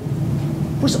eastward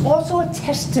was also a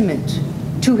testament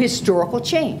to historical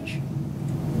change.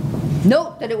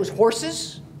 Note that it was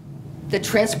horses that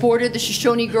transported the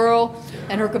Shoshone girl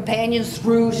and her companions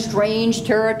through strange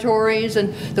territories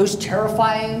and those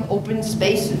terrifying open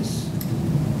spaces.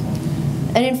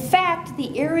 And in fact,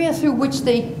 the area through which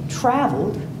they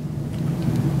traveled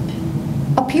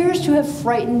appears to have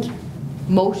frightened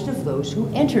most of those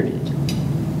who entered it.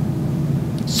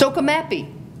 Sacagawea,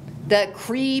 the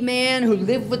Cree man who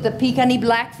lived with the Pequotty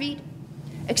Blackfeet,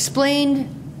 explained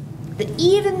that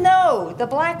even though the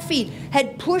Blackfeet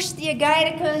had pushed the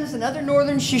Agaiticas and other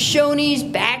northern Shoshones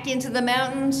back into the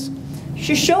mountains,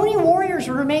 Shoshone warriors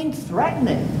remained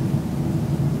threatening.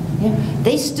 Yeah,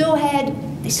 they still had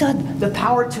the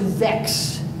power to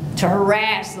vex, to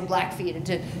harass the Blackfeet,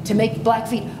 and to make the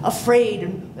Blackfeet afraid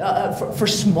and, for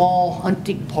small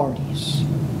hunting parties.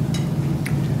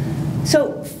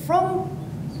 So from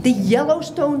the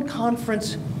Yellowstone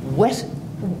confluence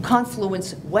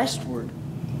westward,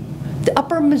 the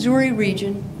upper Missouri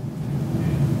region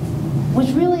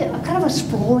was really kind of a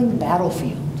sprawling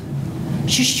battlefield.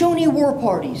 Shoshone war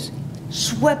parties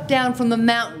swept down from the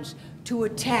mountains to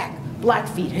attack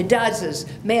Blackfeet, Hidatzas,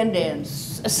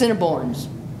 Mandans, Assiniboines,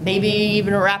 maybe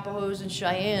even Arapahoes and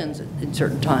Cheyennes at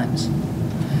certain times.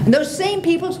 And those same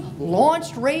peoples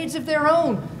launched raids of their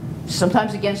own,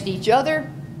 sometimes against each other,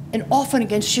 and often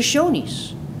against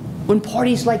Shoshones, when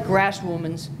parties like Grass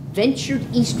Woman's ventured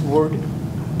eastward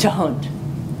to hunt.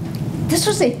 This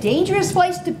was a dangerous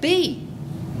place to be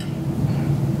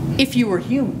if you were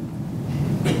human.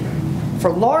 For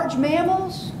large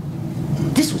mammals,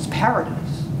 this was paradise.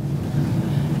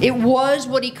 It was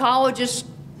what ecologists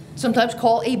sometimes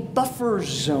call a buffer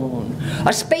zone,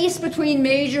 a space between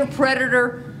major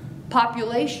predator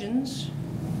populations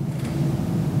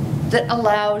that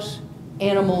allows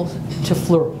animals to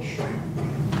flourish.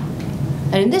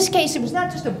 And in this case, it was not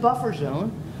just a buffer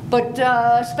zone, but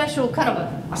a special kind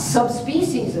of a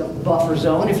subspecies of buffer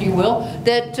zone, if you will,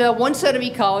 that one set of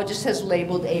ecologists has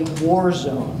labeled a war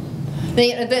zone.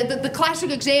 The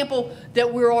classic example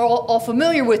that we're all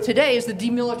familiar with today is the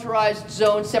demilitarized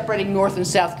zone separating North and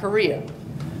South Korea.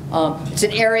 It's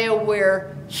an area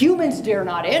where humans dare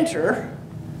not enter,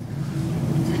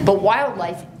 but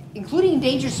wildlife, including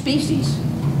endangered species,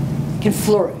 can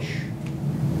flourish.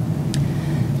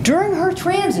 During her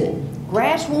transit,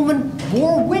 Grass Woman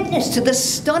bore witness to the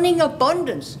stunning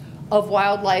abundance of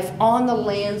wildlife on the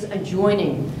lands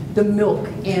adjoining the Milk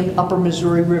and Upper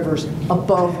Missouri rivers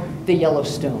above the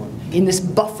Yellowstone, in this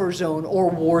buffer zone or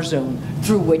war zone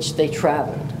through which they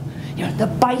traveled. You know, the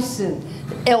bison,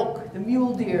 the elk, the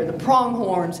mule deer, the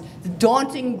pronghorns, the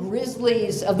daunting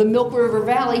grizzlies of the Milk River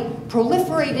Valley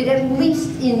proliferated at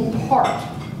least in part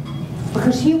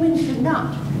because humans did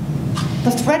not.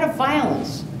 The threat of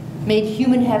violence made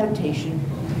human habitation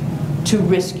too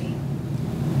risky.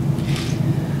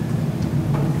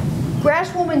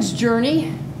 Grasswoman's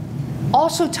journey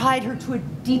also tied her to a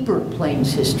deeper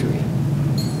Plains history.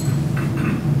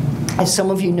 As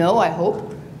some of you know, I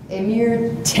hope, a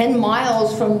mere 10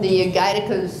 miles from the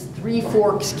Agaidica's Three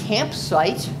Forks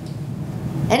campsite,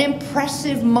 an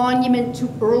impressive monument to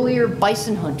earlier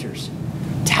bison hunters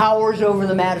towers over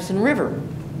the Madison River.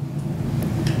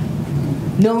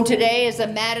 Known today as the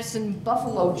Madison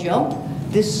Buffalo Jump,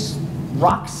 this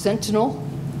rock sentinel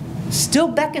still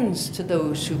beckons to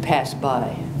those who pass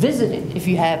by. Visit it if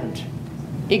you haven't.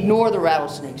 Ignore the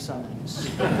rattlesnake signs.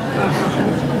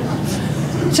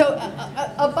 So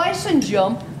a bison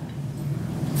jump,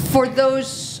 for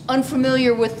those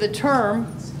unfamiliar with the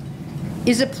term,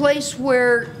 is a place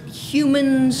where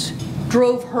humans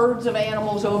drove herds of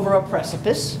animals over a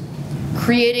precipice,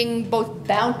 creating both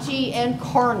bounty and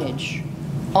carnage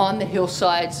on the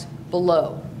hillsides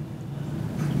below.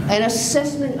 An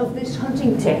assessment of this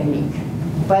hunting technique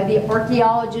by the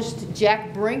archaeologist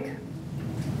Jack Brink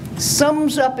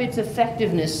sums up its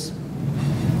effectiveness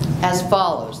as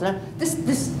follows. Now,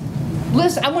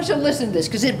 listen, I want you to listen to this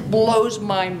because it blows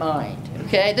my mind,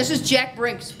 okay? This is Jack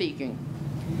Brink speaking.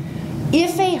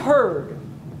 If a herd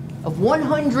of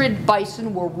 100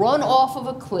 bison were run off of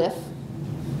a cliff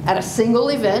at a single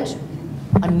event,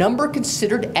 a number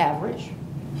considered average,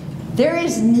 there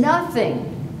is nothing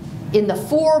in the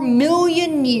 4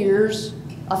 million years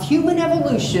of human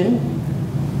evolution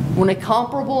when a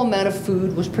comparable amount of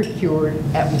food was procured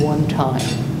at one time.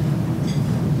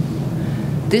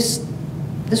 This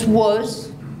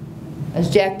was, as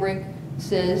Jack Brink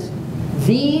says,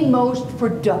 the most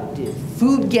productive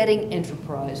food-getting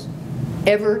enterprise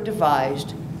ever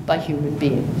devised by human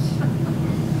beings.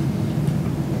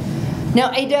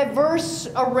 Now, a diverse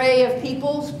array of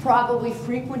peoples probably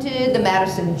frequented the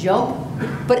Madison Jump,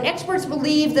 but experts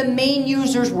believe the main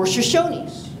users were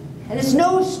Shoshones. And it's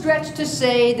no stretch to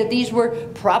say that these were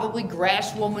probably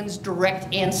Grasswoman's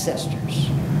direct ancestors.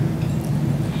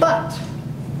 But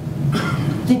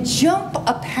the jump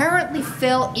apparently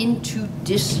fell into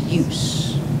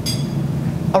disuse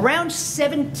around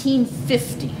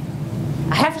 1750,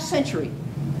 a half a century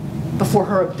before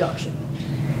her abduction.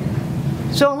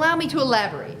 So allow me to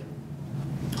elaborate.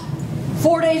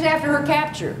 4 days after her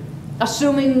capture,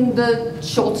 assuming the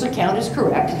Schultz account is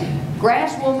correct,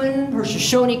 Grasswoman, her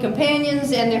Shoshone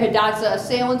companions, and their Hidatsa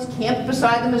assailants camped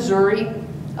beside the Missouri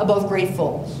above Great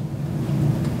Falls.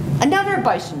 Another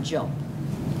bison jump,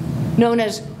 known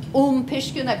as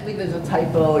Pishkin, I believe there's a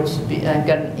typo, it should be, I've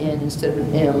got an N instead of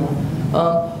an M.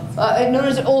 Known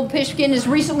as Pishkin, is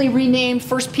recently renamed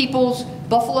First Peoples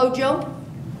Buffalo Jump.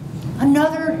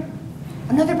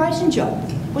 Another bison jump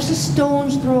was a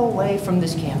stone's throw away from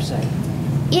this campsite.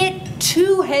 It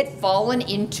too had fallen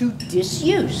into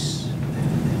disuse.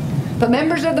 But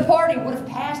members of the party would have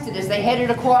passed it as they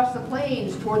headed across the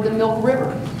plains toward the Milk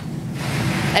River.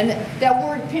 And that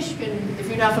word Pishkin, if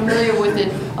you're not familiar with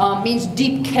it, means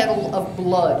deep kettle of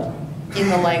blood in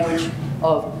the language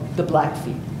of the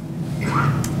Blackfeet.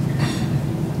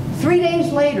 3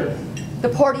 days later, the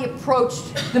party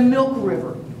approached the Milk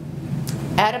River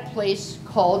at a place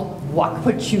called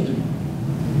Wakpachugan.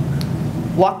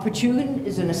 Wakpachugan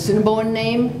is an Assiniboine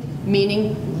name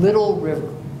meaning Little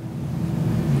River.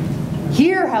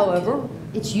 Here, however,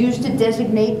 it's used to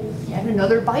designate yet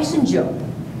another bison jump,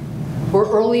 where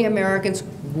early Americans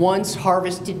once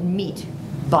harvested meat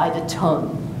by the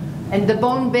ton. And the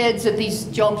bone beds at these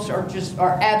jumps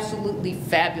are absolutely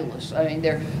fabulous. I mean,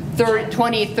 they're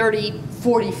 20, 30,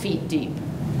 40 feet deep.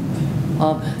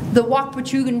 The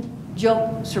Wakpachugan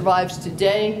jump survives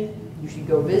today. You should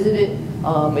go visit it.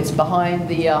 It's behind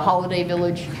the Holiday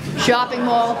Village shopping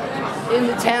mall in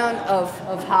the town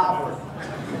of Howard.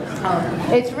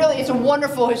 It's a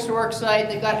wonderful historic site.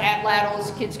 They've got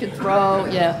atlatls kids can throw.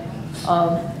 Yeah,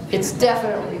 it's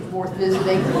definitely worth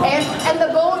visiting. And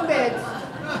the bone beds.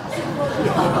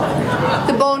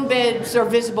 The bone beds are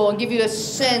visible and give you a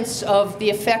sense of the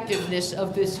effectiveness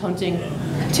of this hunting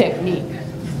technique.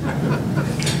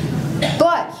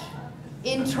 But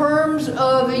in terms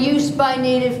of use by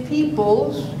native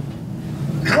peoples,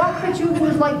 Wakpachugan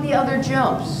was like the other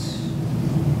jumps.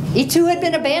 It too had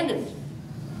been abandoned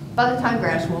by the time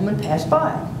Grasswoman passed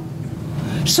by.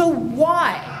 So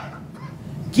why,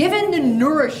 given the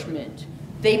nourishment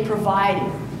they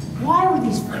provided, why were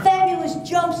these fabulous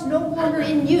jumps no longer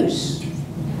in use?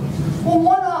 Well,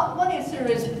 one answer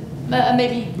is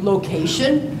maybe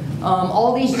location.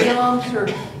 All these jumps are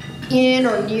in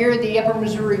or near the Upper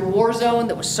Missouri War Zone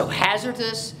that was so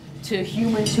hazardous to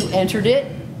humans who entered it.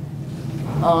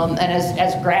 And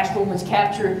as Grasswoman's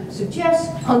capture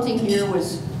suggests, hunting here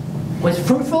was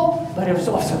fruitful, but it was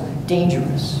also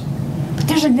dangerous. But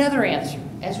there's another answer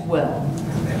as well.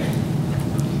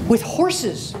 With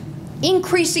horses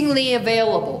increasingly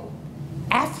available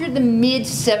after the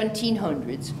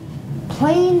mid-1700s,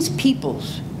 Plains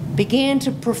peoples began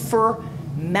to prefer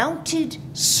mounted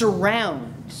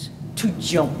surrounds to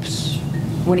jumps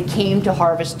when it came to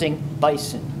harvesting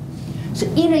bison. So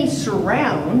in a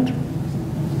surround,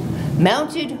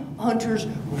 mounted hunters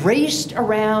raced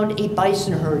around a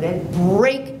bison herd at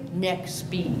breakneck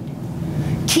speed,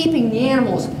 keeping the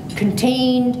animals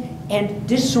contained and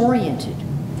disoriented,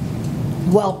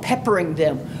 while peppering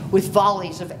them with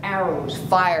volleys of arrows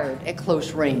fired at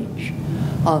close range.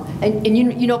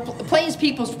 Plains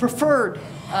peoples preferred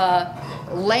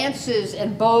lances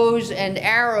and bows and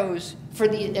arrows for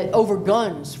over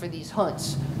guns for these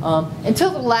hunts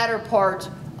until the latter part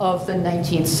of the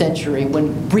 19th century,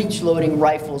 when breech-loading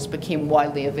rifles became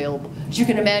widely available. As you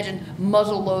can imagine,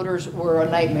 muzzle loaders were a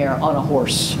nightmare on a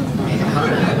horse.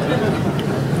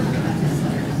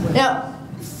 Now,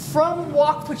 from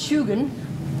Wakpachugan,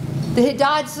 the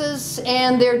Hidatzas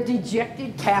and their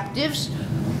dejected captives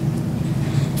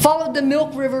followed the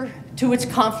Milk River to its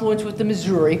confluence with the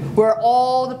Missouri, where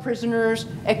all the prisoners,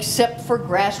 except for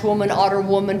Grasswoman,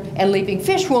 Otterwoman, and Leaping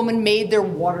Fish Woman, made their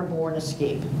waterborne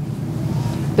escape.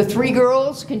 The three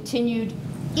girls continued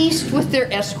east with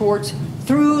their escorts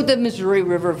through the Missouri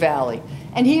River Valley.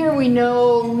 And here we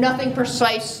know nothing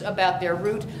precise about their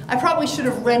route. I probably should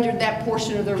have rendered that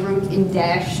portion of their route in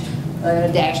dashed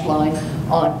line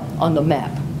on the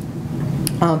map.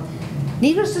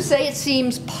 Needless to say, it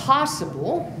seems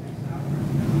possible,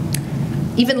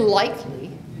 even likely,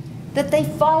 that they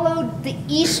followed the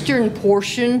eastern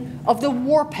portion of the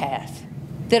warpath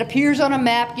that appears on a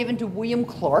map given to William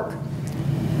Clark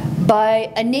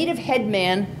by a native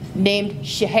headman named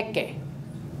Sheheke,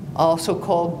 also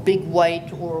called Big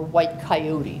White or White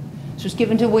Coyote. This was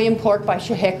given to William Clark by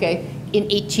Sheheke in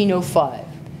 1805.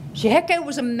 Sheheke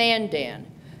was a Mandan,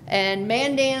 and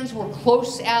Mandans were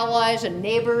close allies and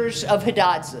neighbors of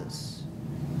Hidatzas.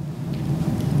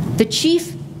 The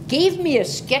chief gave me a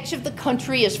sketch of the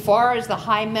country as far as the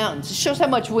high mountains. It shows how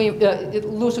much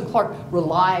Lewis and Clark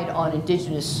relied on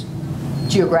indigenous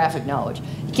geographic knowledge.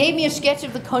 He gave me a sketch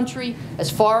of the country as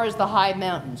far as the high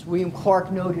mountains, William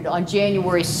Clark noted on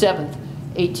January 7th,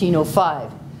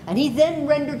 1805. And he then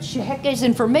rendered Sheheke's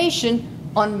information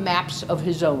on maps of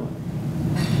his own.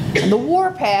 And the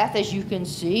warpath, as you can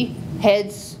see,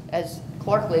 heads, as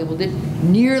Clark labeled it,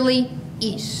 nearly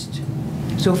east.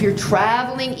 So if you're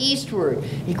traveling eastward,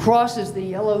 he crosses the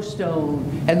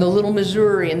Yellowstone and the Little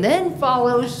Missouri, and then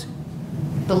follows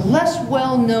the less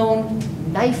well-known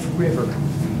Knife River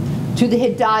to the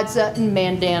Hidatsa and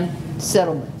Mandan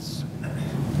settlements.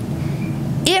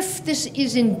 If this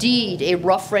is indeed a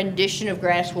rough rendition of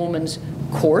Grasswoman's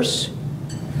course,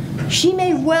 she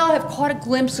may well have caught a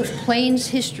glimpse of Plains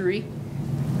history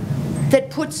that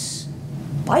puts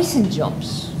bison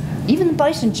jumps, even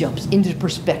bison jumps, into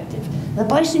perspective. The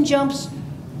bison jumps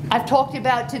I've talked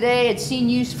about today had seen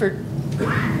use for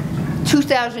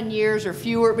 2,000 years or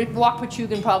fewer, but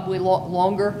Wakpachugan probably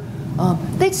longer.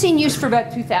 They'd seen use for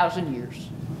about 2,000 years.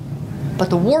 But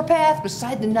the warpath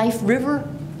beside the Knife River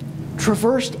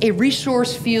traversed a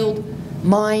resource field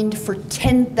mined for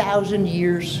 10,000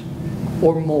 years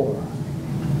or more.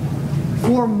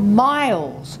 For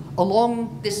miles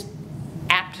along this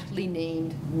aptly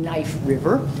named Knife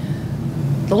River,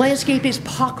 the landscape is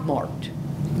pockmarked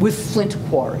with flint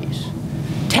quarries,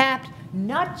 tapped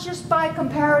not just by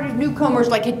comparative newcomers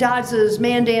like Hidatzas,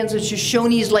 Mandans, and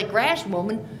Shoshones like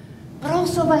Grasswoman, but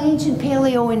also by ancient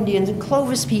Paleo-Indians and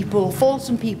Clovis people,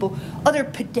 Folsom people, other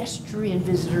pedestrian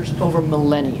visitors over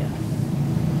millennia.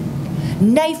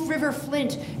 Knife River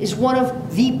flint is one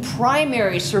of the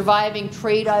primary surviving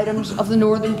trade items of the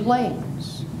Northern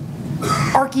Plains.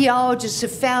 Archaeologists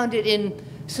have found it in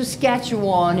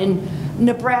Saskatchewan, in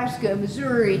Nebraska,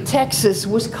 Missouri, Texas,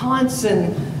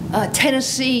 Wisconsin,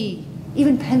 Tennessee,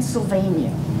 even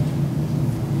Pennsylvania.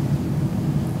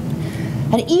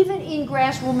 And even in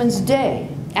Grasswoman's day,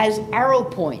 as arrow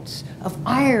points of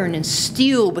iron and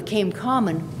steel became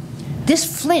common,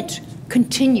 this flint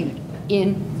continued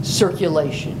in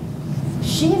circulation.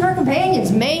 She and her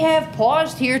companions may have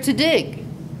paused here to dig.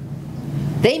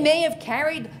 They may have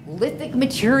carried lithic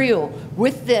material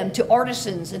with them to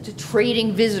artisans and to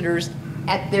trading visitors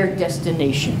at their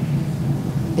destination,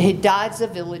 the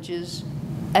Hidatsa villages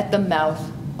at the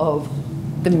mouth of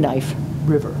the Knife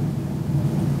River.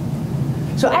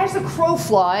 So as the crow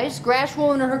flies,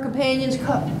 Grasswoman and her companions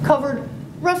covered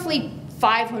roughly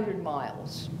 500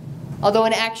 miles although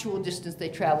in actual distance they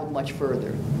traveled much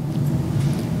further.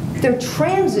 Their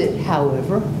transit,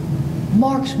 however,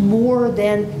 marks more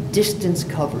than distance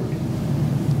covered.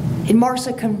 It marks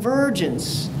a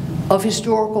convergence of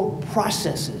historical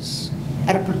processes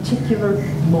at a particular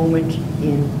moment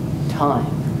in time.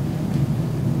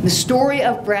 The story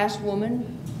of Grass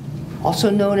Woman,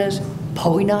 also known as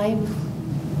Poinaim,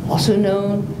 also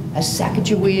known as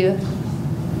Sacagawea,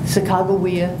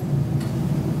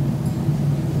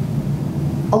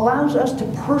 allows us to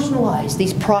personalize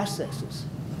these processes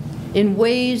in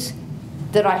ways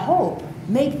that I hope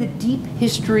make the deep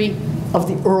history of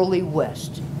the early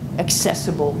West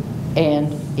accessible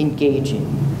and engaging.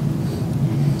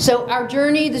 So our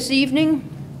journey this evening,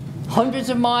 hundreds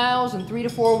of miles and 3 to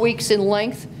 4 weeks in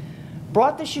length,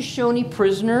 brought the Shoshone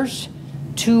prisoners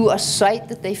to a site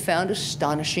that they found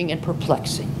astonishing and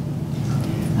perplexing.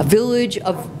 A village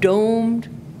of domed,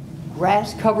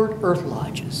 grass-covered earth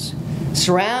lodges,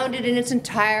 surrounded in its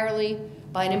entirety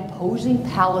by an imposing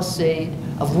palisade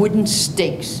of wooden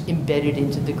stakes embedded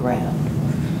into the ground.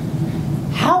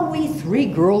 How we 3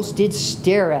 girls did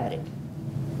stare at it,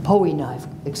 Poinaim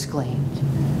exclaimed.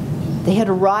 They had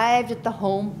arrived at the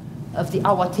home of the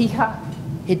Awatiha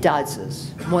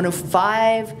Hidatzas, one of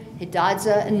 5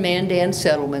 Hidatsa and Mandan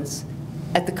settlements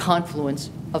at the confluence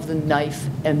of the Knife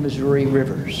and Missouri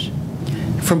rivers.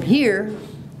 From here,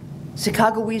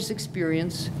 Sacagawea's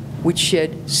experience would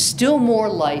shed still more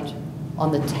light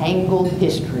on the tangled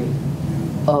history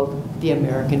of the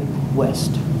American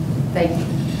West. Thank you.